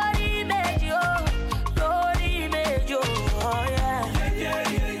 Lori Mejo, oh, yeah.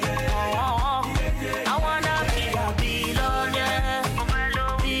 I wanna be a billionaire,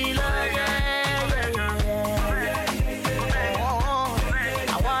 billionaire, yeah, yeah.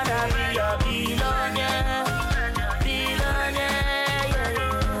 I wanna be a billionaire, billionaire,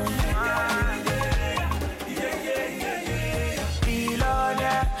 yeah.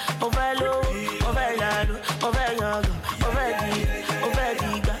 Billionaire, overload, overload, overload, overload, overload,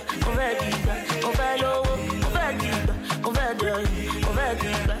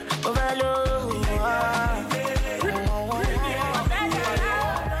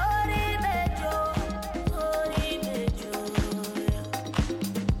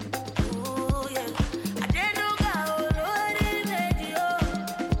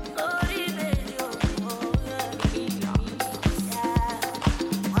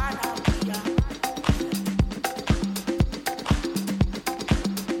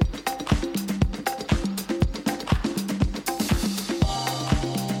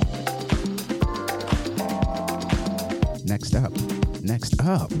 Next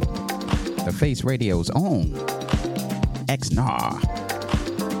up, the Face Radio's own XNAR.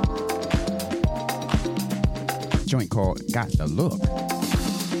 Joint called Got the Look.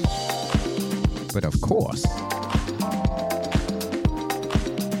 But of course,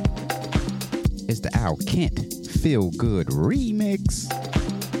 it's the Al Kent Feel Good remix.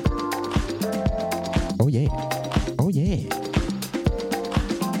 Oh yeah, oh yeah.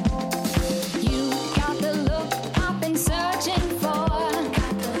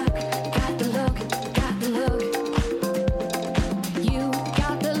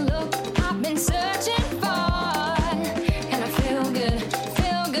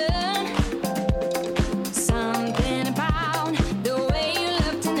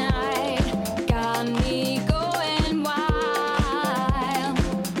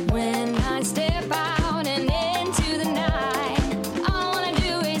 When I step out and into the night.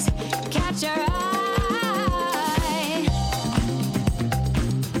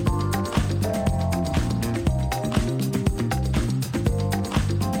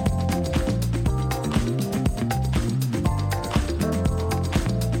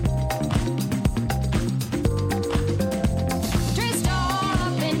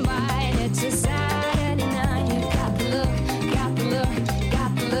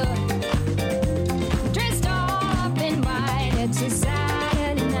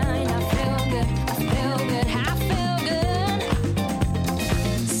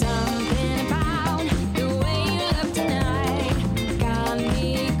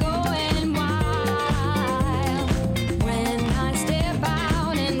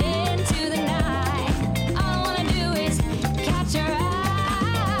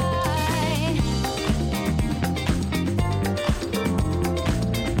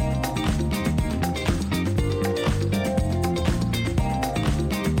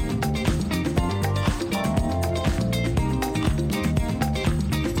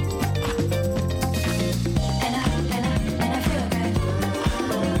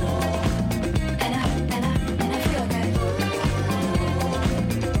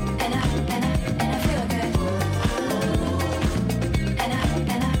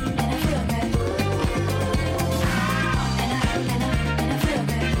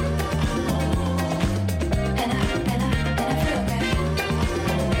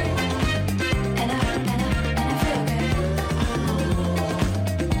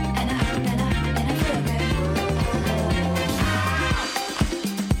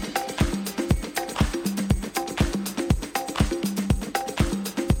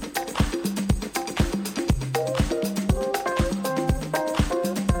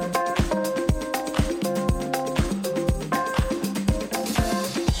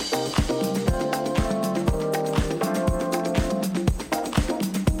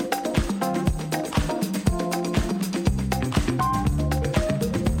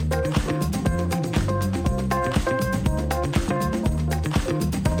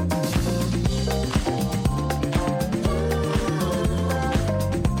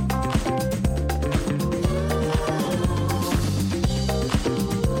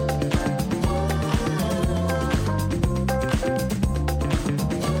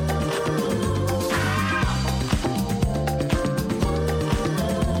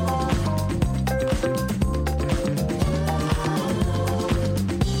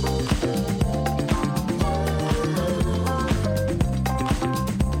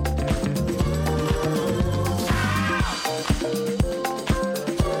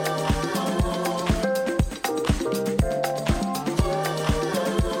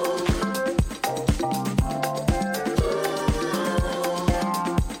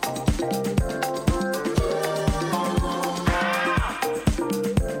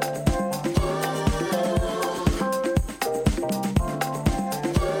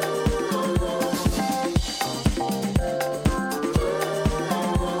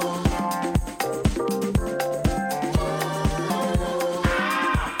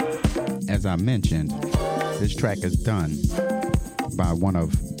 I mentioned, this track is done by one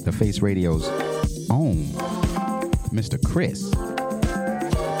of the Face Radio's own, Mr. Chris,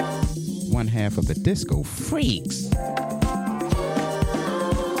 one half of the Disco Freaks.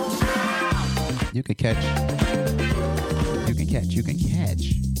 You can catch.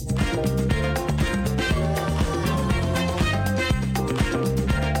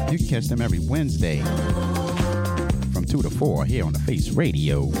 You can catch them every Wednesday from 2 to 4 here on the Face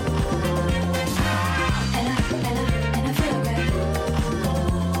Radio.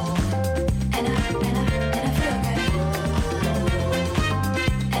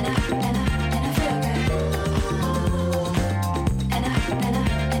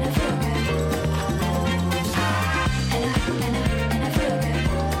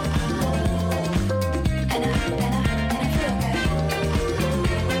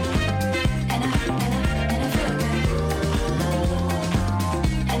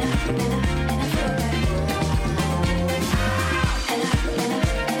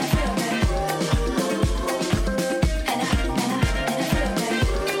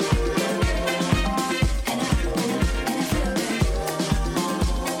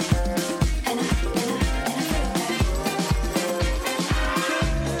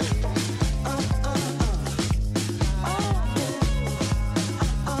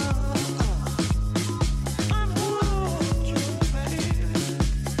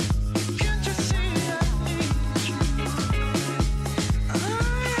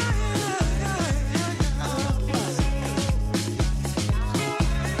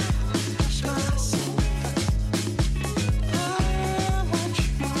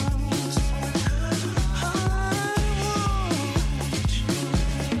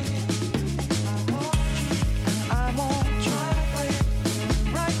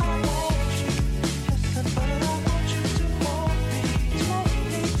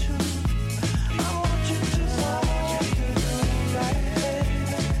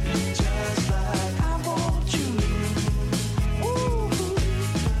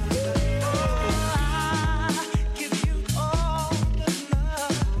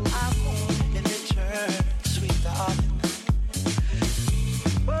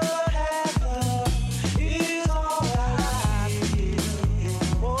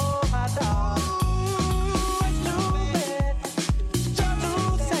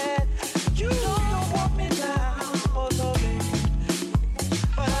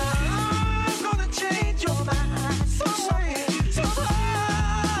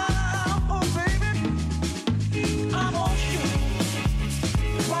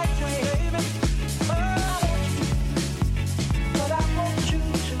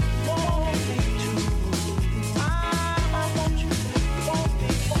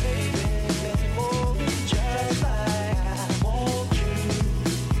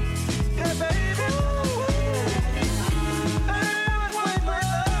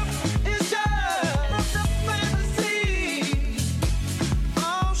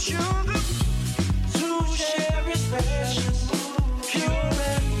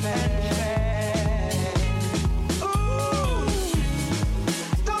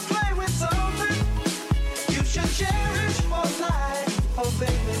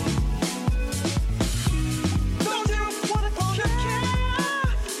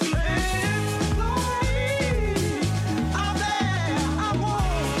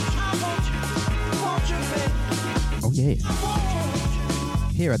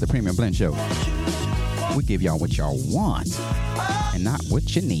 Here at the Premium Blend Show, we give y'all what y'all want and not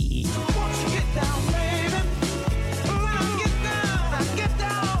what you need.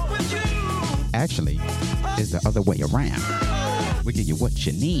 Actually, it's the other way around. We give you what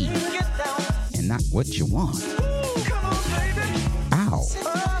you need and not what you want. Ow.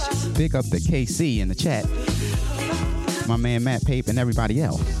 Big up to KC in the chat. My man Matt Pape and everybody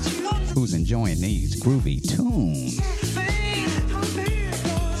else who's enjoying these groovy tunes.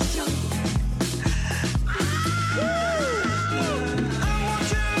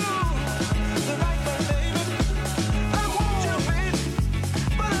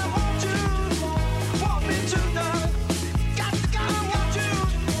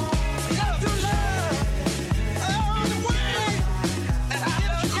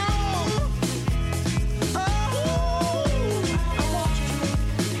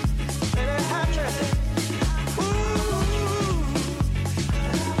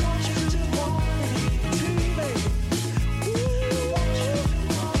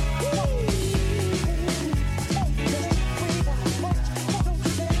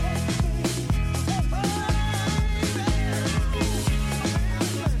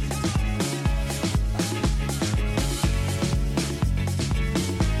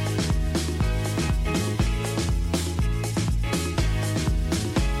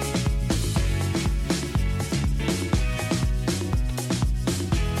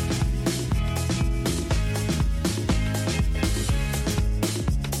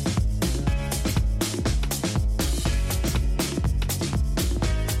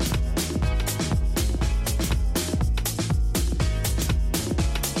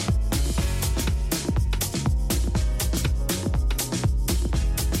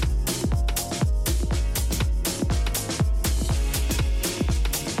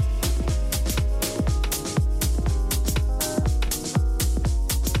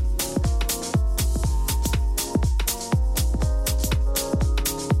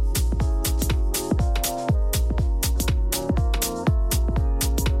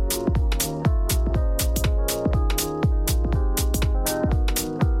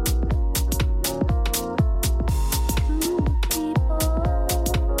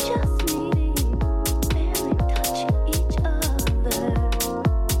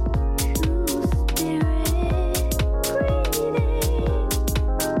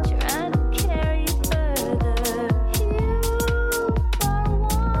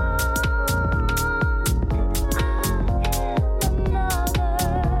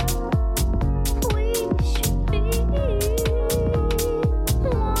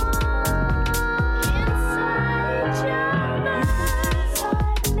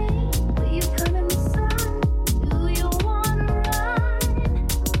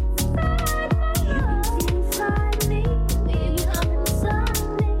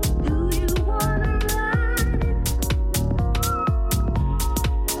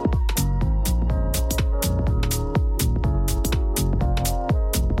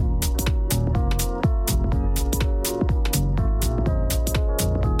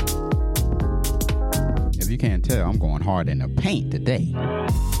 I'm going hard in the paint today.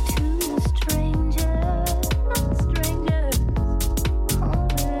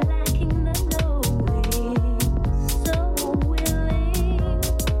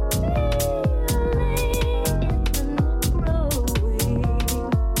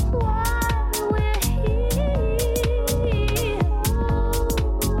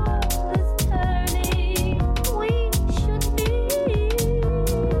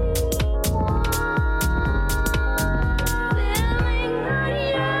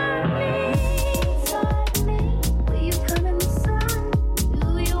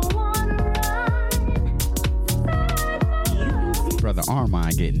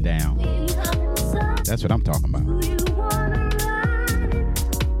 Armine getting down. That's what I'm talking about.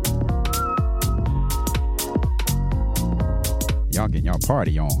 Y'all getting y'all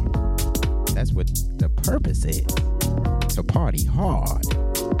party on. That's what the purpose is. To party hard.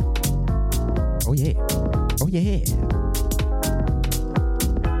 Oh yeah. Oh yeah.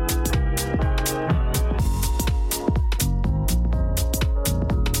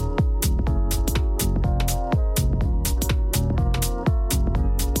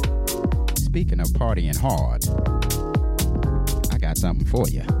 Speaking of partying hard, I got something for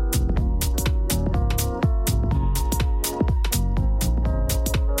you.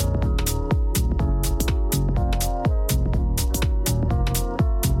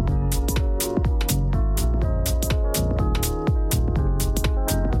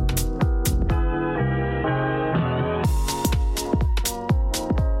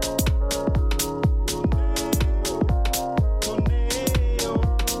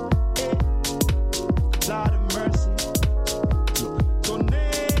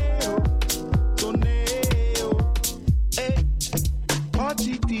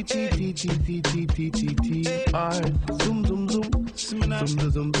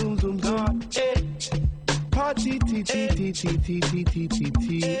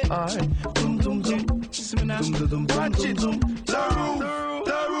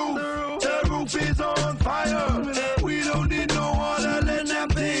 The roof is on fire. We don't need no water. Let them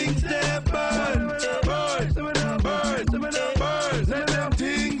things that burn. Let them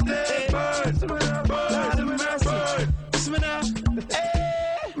things that burn.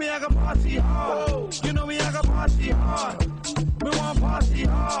 Me I got party hard. You know me I got party hard. Me want party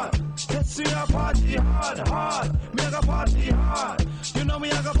hard. Let's see I party hard. Me I got party hard. You know me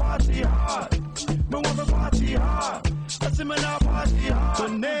I got party hard. Me want to party hard. Let's see me now party hard.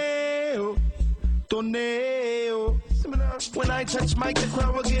 Tornado. When I touch mic, the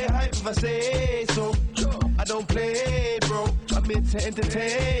crowd will get hype if I say so. I don't play, bro. I'm here to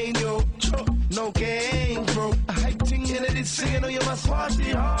entertain, yo. No games, bro. I hype ting in it, singing on you, my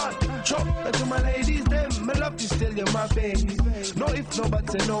party hard. And to my ladies, them, I love you still, you're my baby. No if, no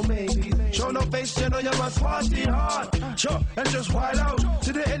buts, and no maybe. Show no face, you know you're my party hard. And just wild out.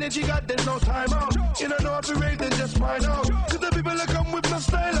 To the energy got, there's no time out. You don't know if you rave, then just find out. Cause the people that come with no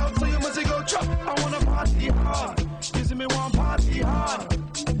style out. So you must say go chop. I wanna party hard. You see me want party hard.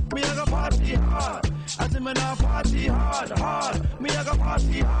 Me I got party hard. I see me now party hard. Me I got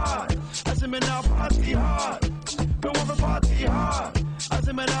party hard. I see me now party hard. Me want to party hard. I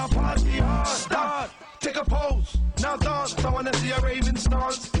see me now party hard. Start. Take a pose, now dance. I wanna see a raving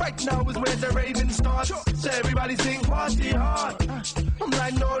stance. Right now is where the raving starts. So everybody sing party hard. I'm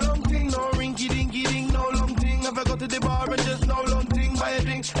like no long thing, no rinky dinky ding, no long thing. If I go to the bar and just no long thing, buy a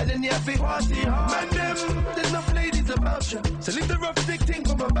drink and then you have to party hard. Man, them, there's enough ladies about you. So leave the rough stick thing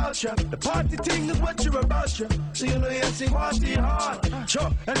from about you. The party thing is what you're about you. So you know you have to sing party hard.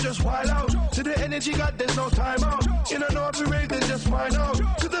 And just wild out. To the energy got, there's no time out. You don't know if you rave, then just find out.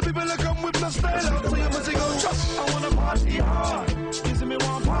 Cause the people that come with no style out. So you must go, I wanna party hard. You see me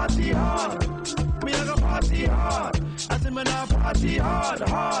want party hard. Me I got party hard. I see me now party hard.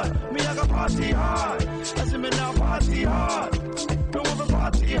 Me I got party hard. I see me now party hard. Me want to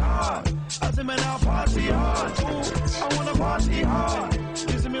party hard. I see me now party hard. I wanna party hard.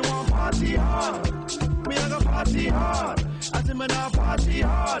 You see me want party hard. Me I got party hard. I see me now party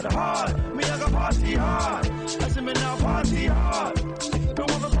hard. Me I got party hard. I see me now party hard. Me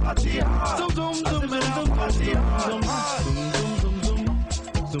want to party hard. Zoom zoom zoom zoom zoom party hard. Zoom zoom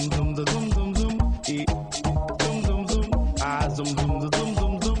zoom zoom zoom zoom. Zoom zoom zoom. Ah zoom zoom zoom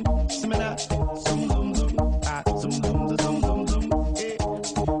zoom zoom. See me now. Zoom zoom zoom. Ah zoom zoom zoom zoom zoom.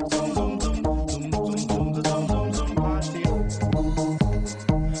 Zoom zoom zoom zoom zoom zoom zoom zoom party.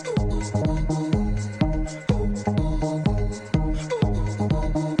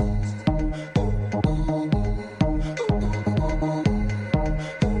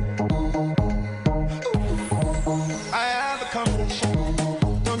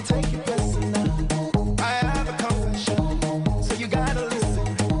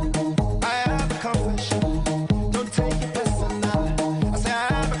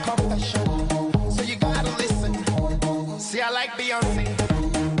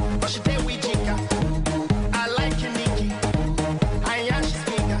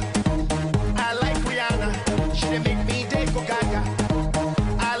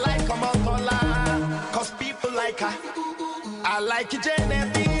 vodka. I like it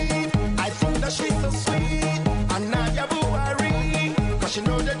Genevieve. I think that she's so sweet. And Nadia Buhari, cause you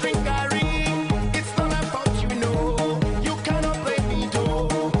know the drink I read. It's not about you know. You cannot play me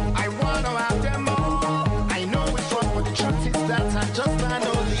though. I wanna have them all. I know it's wrong, but the truth is that I'm just an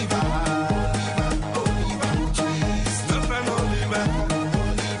Oliver.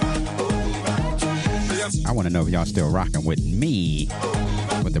 I want to know if y'all still rocking with me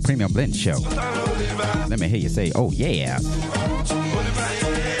with the Premium Blend Show. Let me hear you say, oh yeah.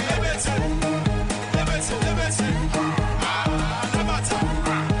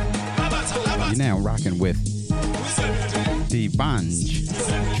 You're now rocking with the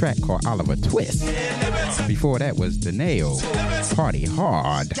Banj track called Oliver Twist. Before that was the Nail, Party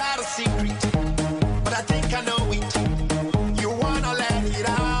Hard. Got a secret, but I think I know it. You wanna let it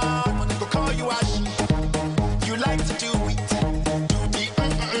out, but they go call you a she. You like to do it, do the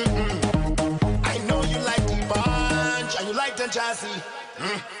I know you like the bunch, and you like the jazzy.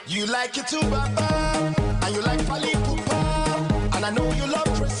 You like it too, Baba, and you like Fali Pupa, and I know you love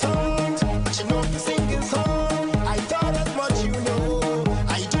Croissant, but you know the singing song. I thought as much you know.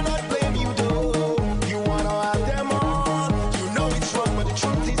 I do not blame you though. You wanna have them all. You know it's wrong, but the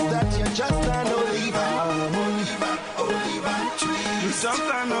truth is that you're just an Oliver. Oliver, Oliver, you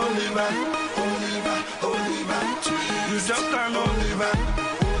just an Oliver. Oliver, Oliver, you just an Oliver.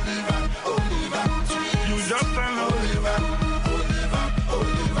 Oliver, Oliver, you just an Oliver. Oliver,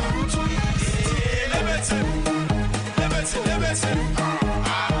 Oliver,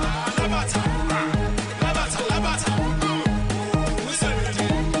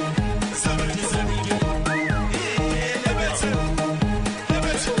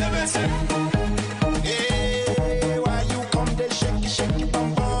 yeah, why you come there shake it, bum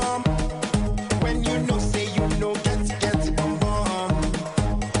bum? When you know say you know get it, bum bum.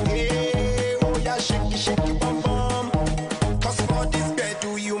 Hey, oh yeah, shake it, bum bum. 'Cause for this bed,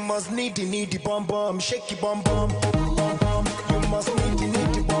 you must need the bum bum, shake it, bum bum, bum bum. You must need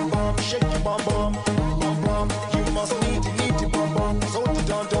the bum bum, shake it, bum bum, bum bum. You must need the bum bum, so the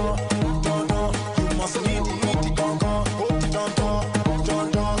don don. You must need the gong gong, hold the don don.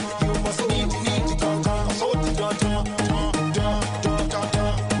 You must need the gong gong, so the don don.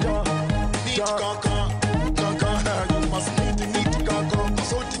 Need the gong gong. You must need the gong gong,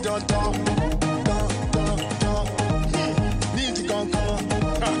 so the don don. Need the gong gong.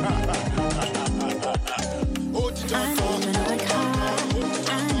 Hold the don don.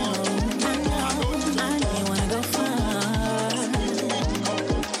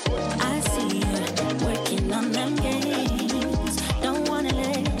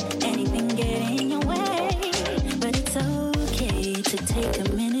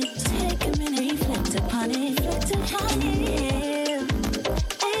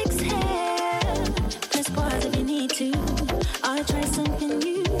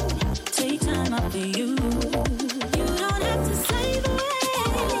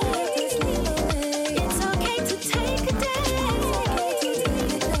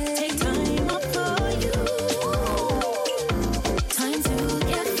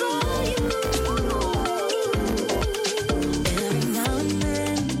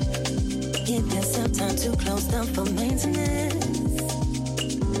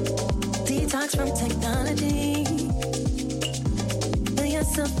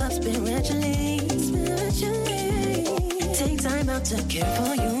 To care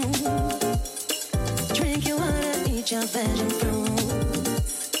for you, drink your water, eat your passion fruit,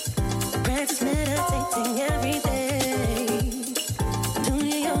 practice meditating every day. Do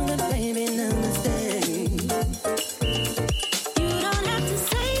your yoga, baby, namaste. You don't have to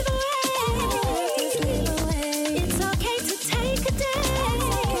save away, just leave away. It's okay to take a day,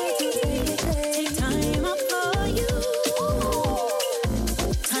 take time up for you,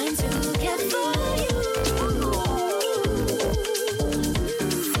 time to get for you.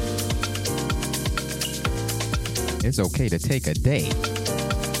 It's okay to take a day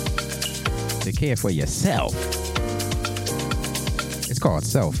to care for yourself. It's called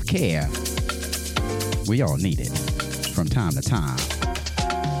self-care. We all need it from time to time.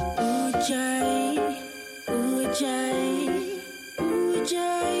 Ooh, Jay, ooh, Jay, ooh,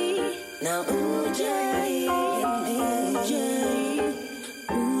 Jay. Now, ooh, Jay, ooh, Jay,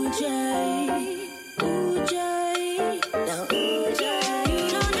 ooh, Jay, ooh, Jay. Now, ooh, Jay. You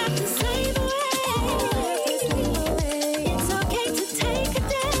don't have to slave away, just leave away. It's okay to take a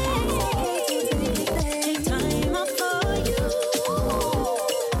day, take time up for you,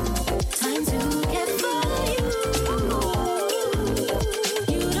 time to get for you.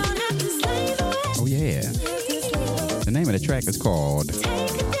 You don't have to slave away. Oh yeah. The name of the track is called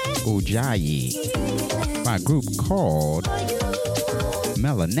Ujayi by a group called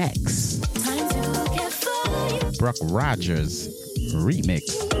Melanex. Brooke Rogers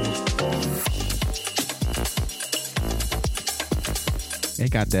remix. They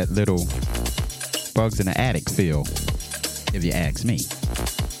got that little Bugs in the Attic feel, if you ask me.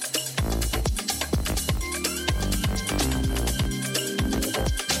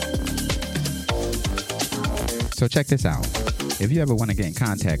 So check this out. If you ever want to get in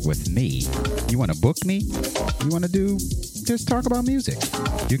contact with me, you want to book me, you want to just talk about music,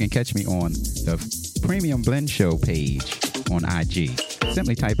 you can catch me on the Premium Blend Show page on IG.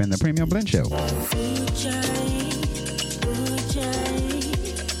 Simply type in the Premium Blend Show.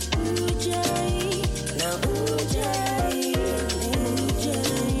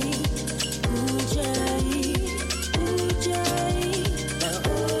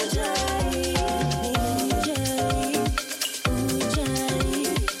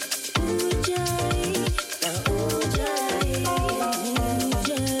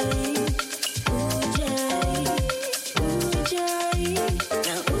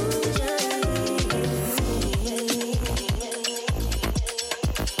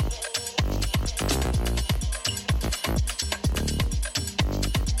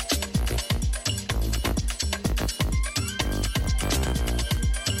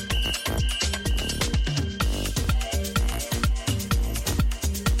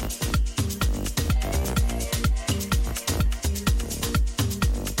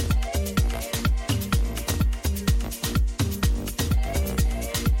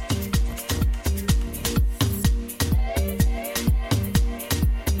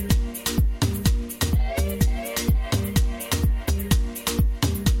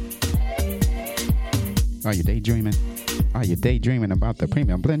 Are you daydreaming? Are you daydreaming about the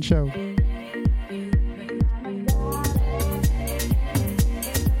Premium Blend Show?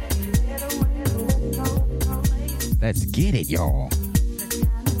 Let's get it, y'all.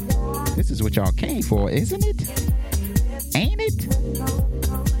 This is what y'all came for, isn't it? Ain't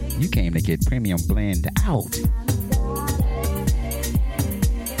it? You came to get Premium Blend out.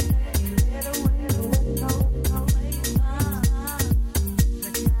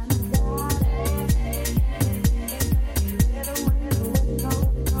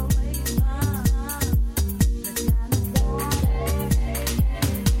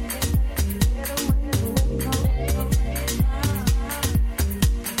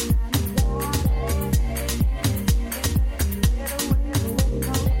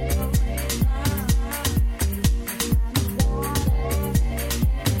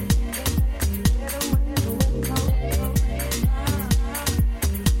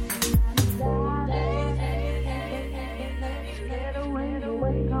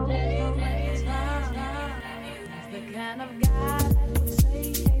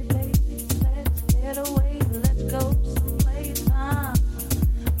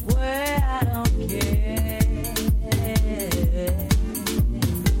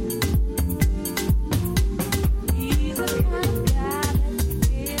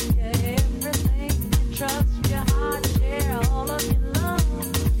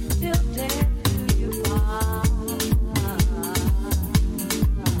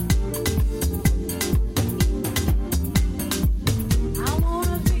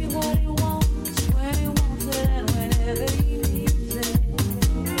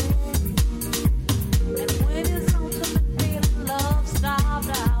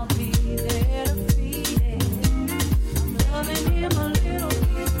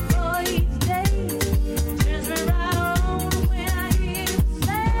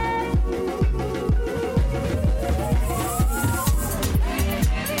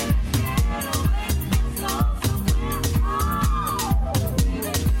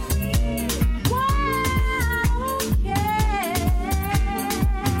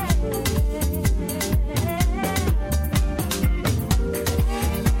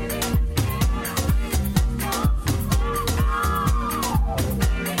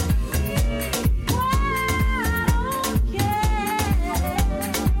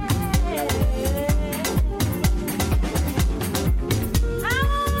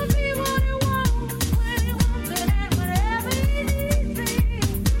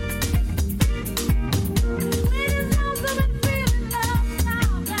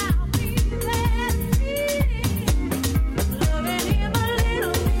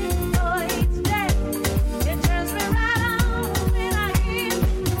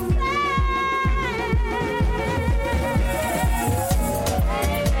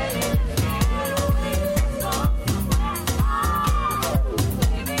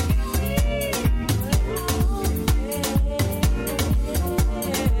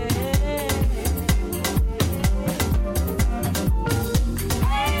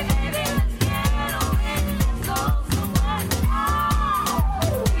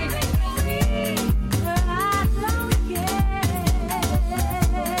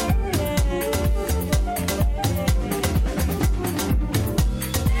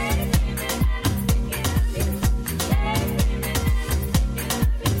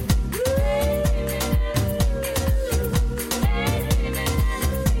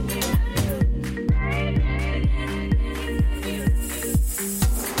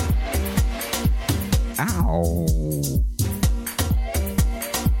 Ow.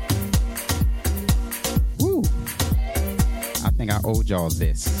 Woo. I think I owed y'all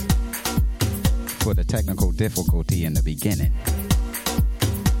this for the technical difficulty in the beginning.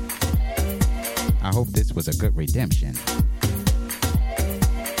 I hope this was a good redemption.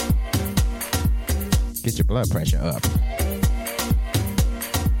 Get your blood pressure up.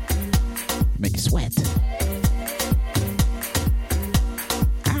 Make you sweat.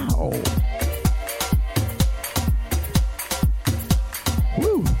 Ow.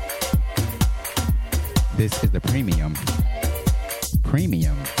 Woo. This is the premium.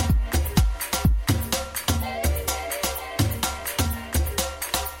 Premium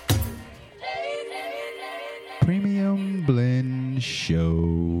Blend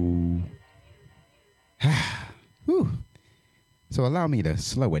Show. Whew. So allow me to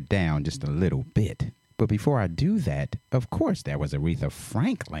slow it down just a little bit. But before I do that, of course, there was Aretha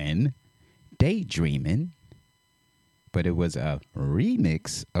Franklin, Daydreamin'. But it was a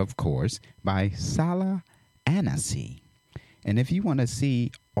remix, of course, by Salah Anasi. And if you want to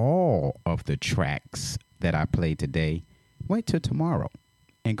see all of the tracks that I played today, wait till tomorrow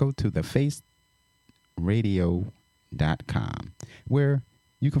and go to thefaceradio.com, where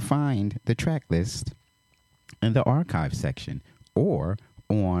you can find the track list in the archive section or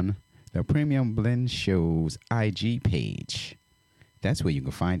on the Premium Blend Show's IG page. That's where you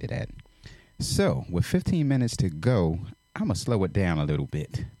can find it at. So, with 15 minutes to go, I'm going to slow it down a little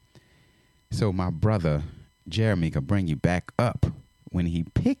bit so my brother Jeremy can bring you back up when he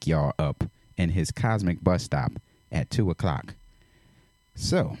pick y'all up in his cosmic bus stop at 2 o'clock.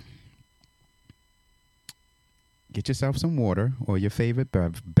 So, get yourself some water or your favorite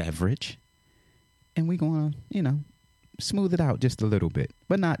beverage, and we're going to, smooth it out just a little bit,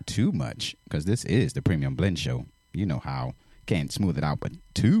 but not too much, because this is the Premium Blend Show. You know how. Can't smooth it out, but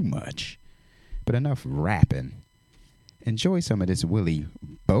too much. But enough rapping. Enjoy some of this Willie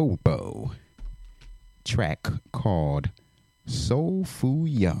Bobo track called Soulful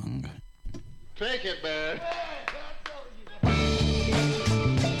Young. Take it, man.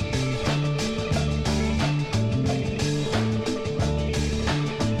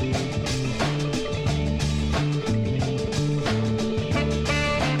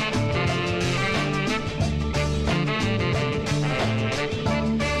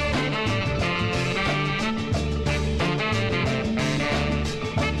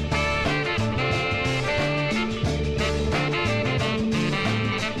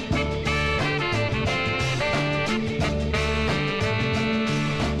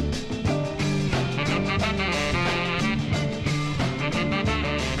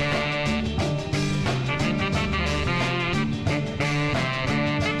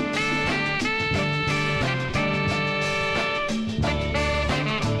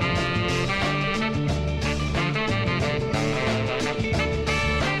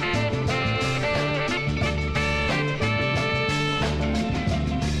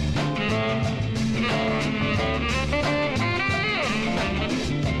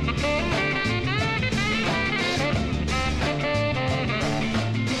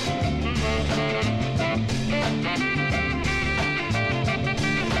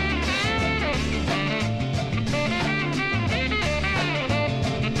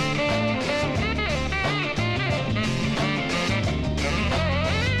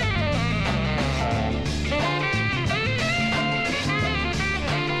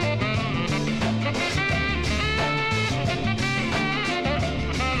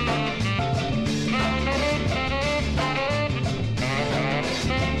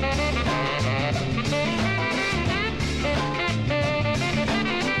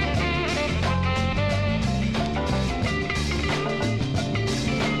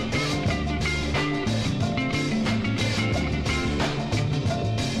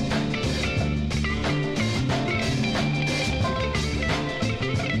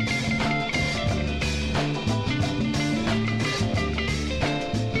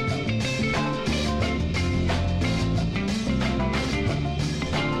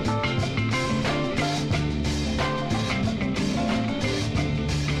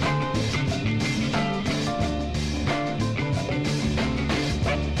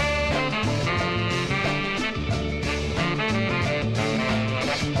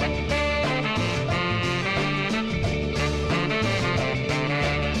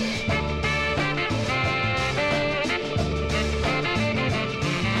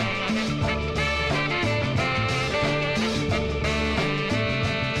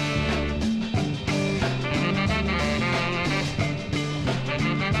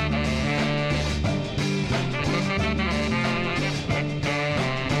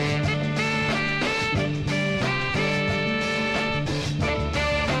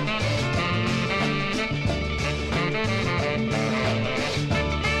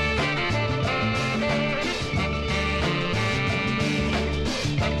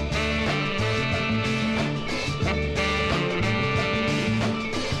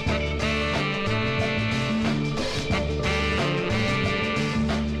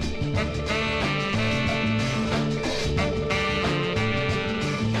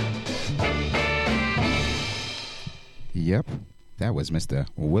 Yep, that was Mr.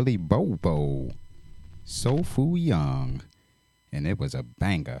 Willie Bobo, Soulful Young, and it was a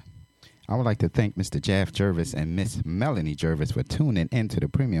banger. I would like to thank Mr. Jeff Jervis and Miss Melanie Jervis for tuning into the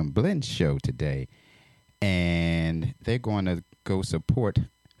Premium Blend Show today. And they're going to go support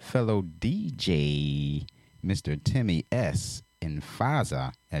fellow DJ Mr. Timmy S. in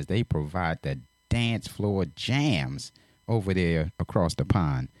Faza as they provide the dance floor jams over there across the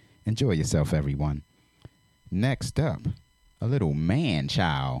pond. Enjoy yourself, everyone. Next up, a little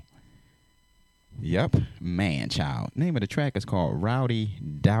man-child. Yep, man-child. Name of the track is called Rowdy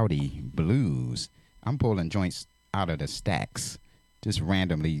Dowdy Blues. I'm pulling joints out of the stacks, just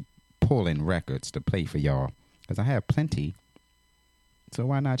randomly pulling records to play for y'all, because I have plenty. So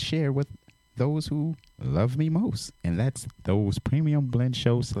why not share with those who love me most? And that's those Premium Blend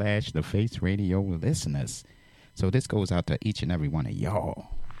Show / The Face Radio listeners. So this goes out to each and every one of y'all.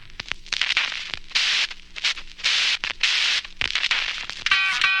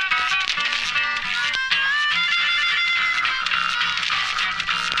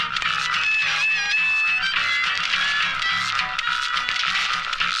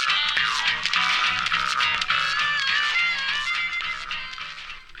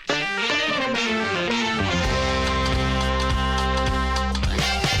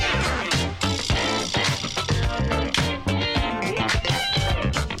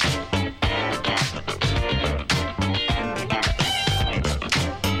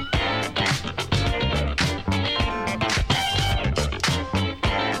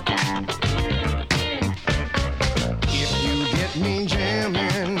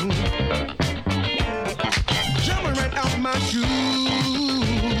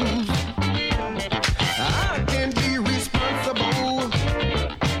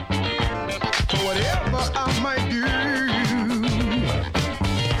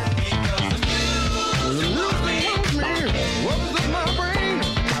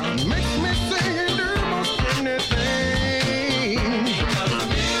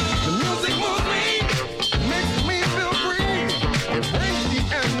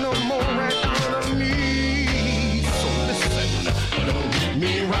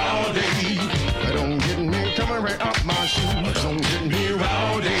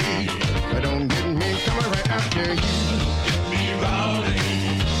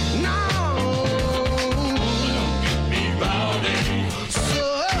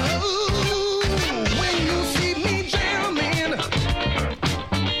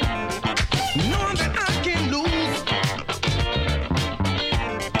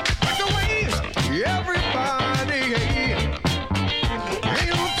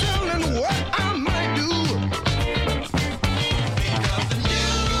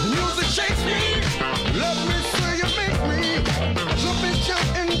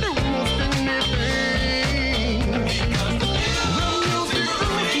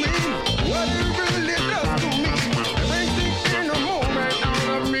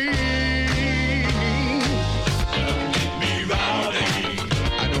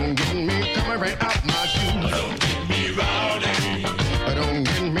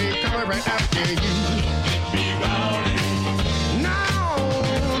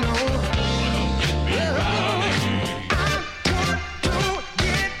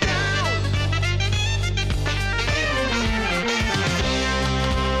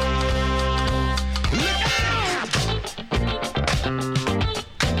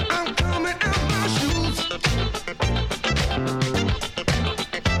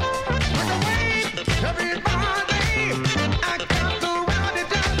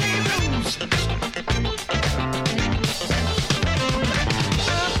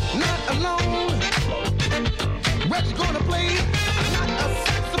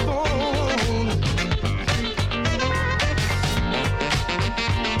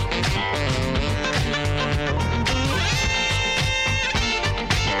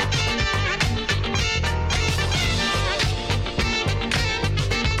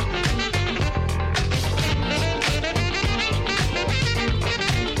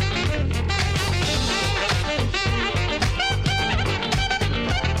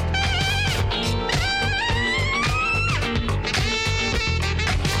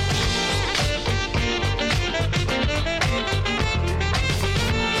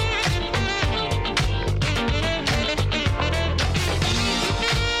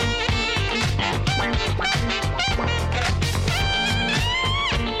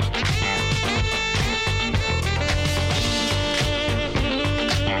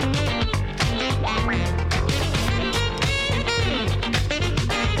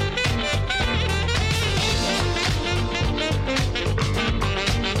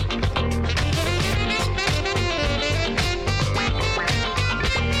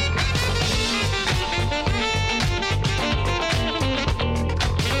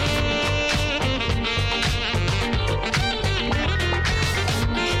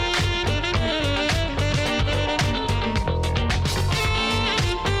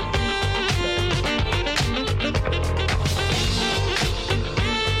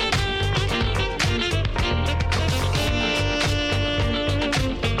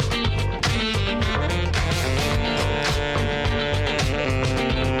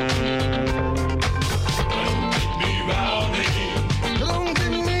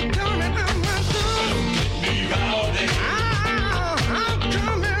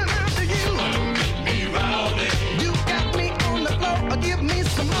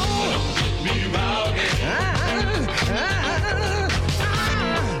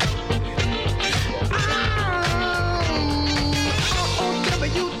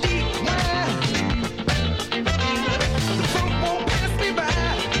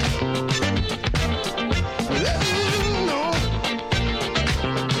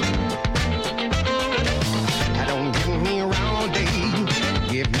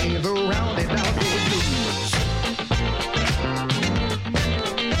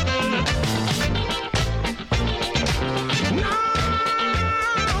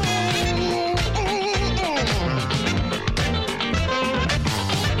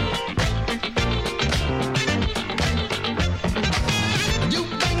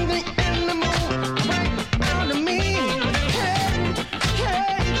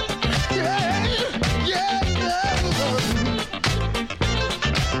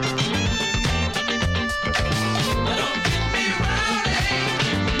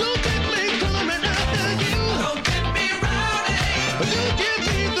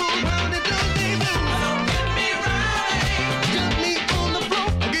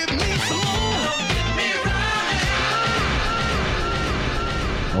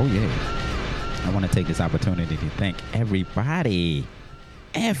 want to take this opportunity to thank everybody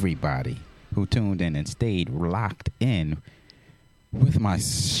who tuned in and stayed locked in with my...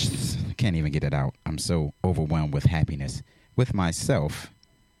 Can't even get it out. I'm so overwhelmed with happiness. With myself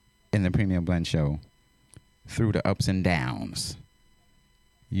in the Premium Blend Show through the ups and downs.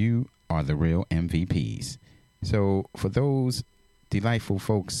 You are the real MVPs. So for those delightful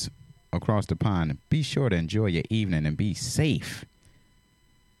folks across the pond, be sure to enjoy your evening and be safe.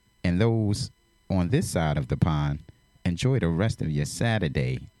 And those on this side of the pond, enjoy the rest of your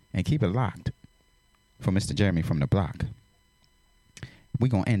Saturday and keep it locked. For Mr. Jeremy from the block, we're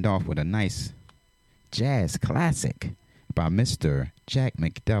going to end off with a nice jazz classic by Mr. Jack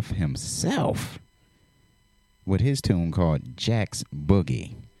McDuff himself with his tune called Jack's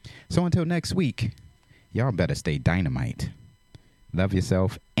Boogie. So until next week, y'all better stay dynamite. Love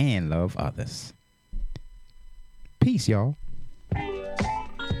yourself and love others. Peace, y'all.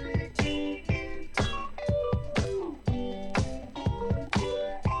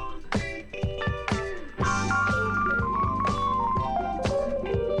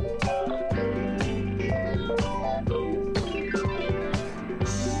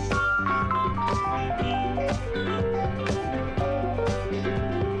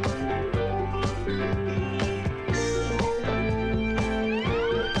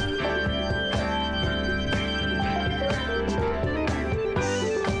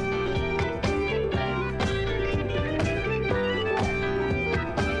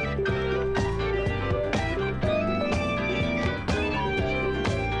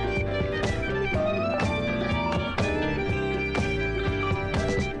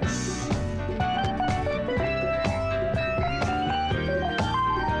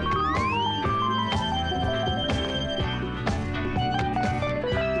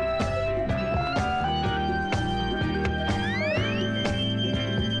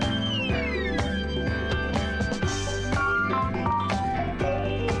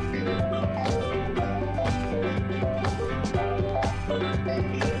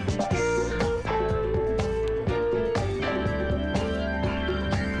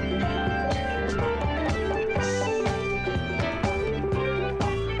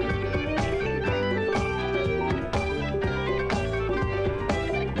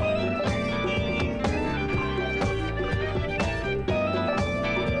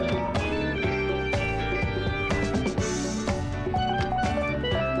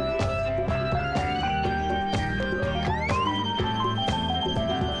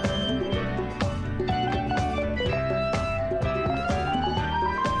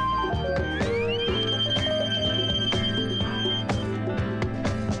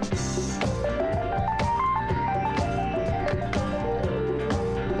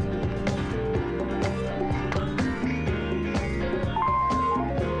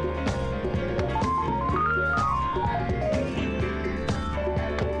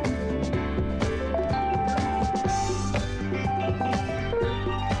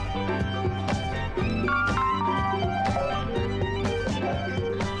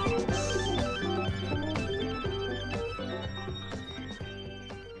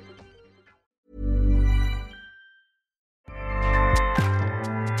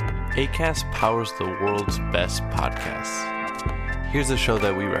 Acast powers the world's best podcasts. Here's a show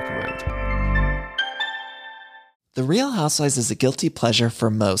that we recommend. The Real Housewives is a guilty pleasure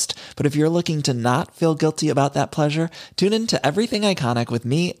for most, but if you're looking to not feel guilty about that pleasure, tune in to Everything Iconic with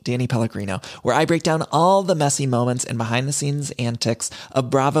me, Danny Pellegrino, where I break down all the messy moments and behind-the-scenes antics of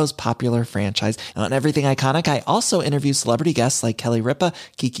Bravo's popular franchise. And on Everything Iconic, I also interview celebrity guests like Kelly Ripa,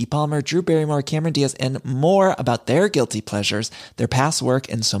 Keke Palmer, Drew Barrymore, Cameron Diaz, and more about their guilty pleasures, their past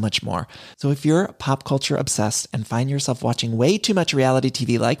work, and so much more. So if you're pop culture obsessed and find yourself watching way too much reality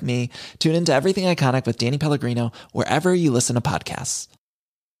TV like me, tune in to Everything Iconic with Danny Pellegrino, wherever you listen to podcasts.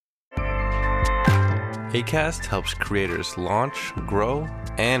 Acast helps creators launch, grow,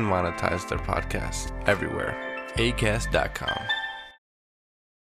 and monetize their podcasts everywhere. Acast.com.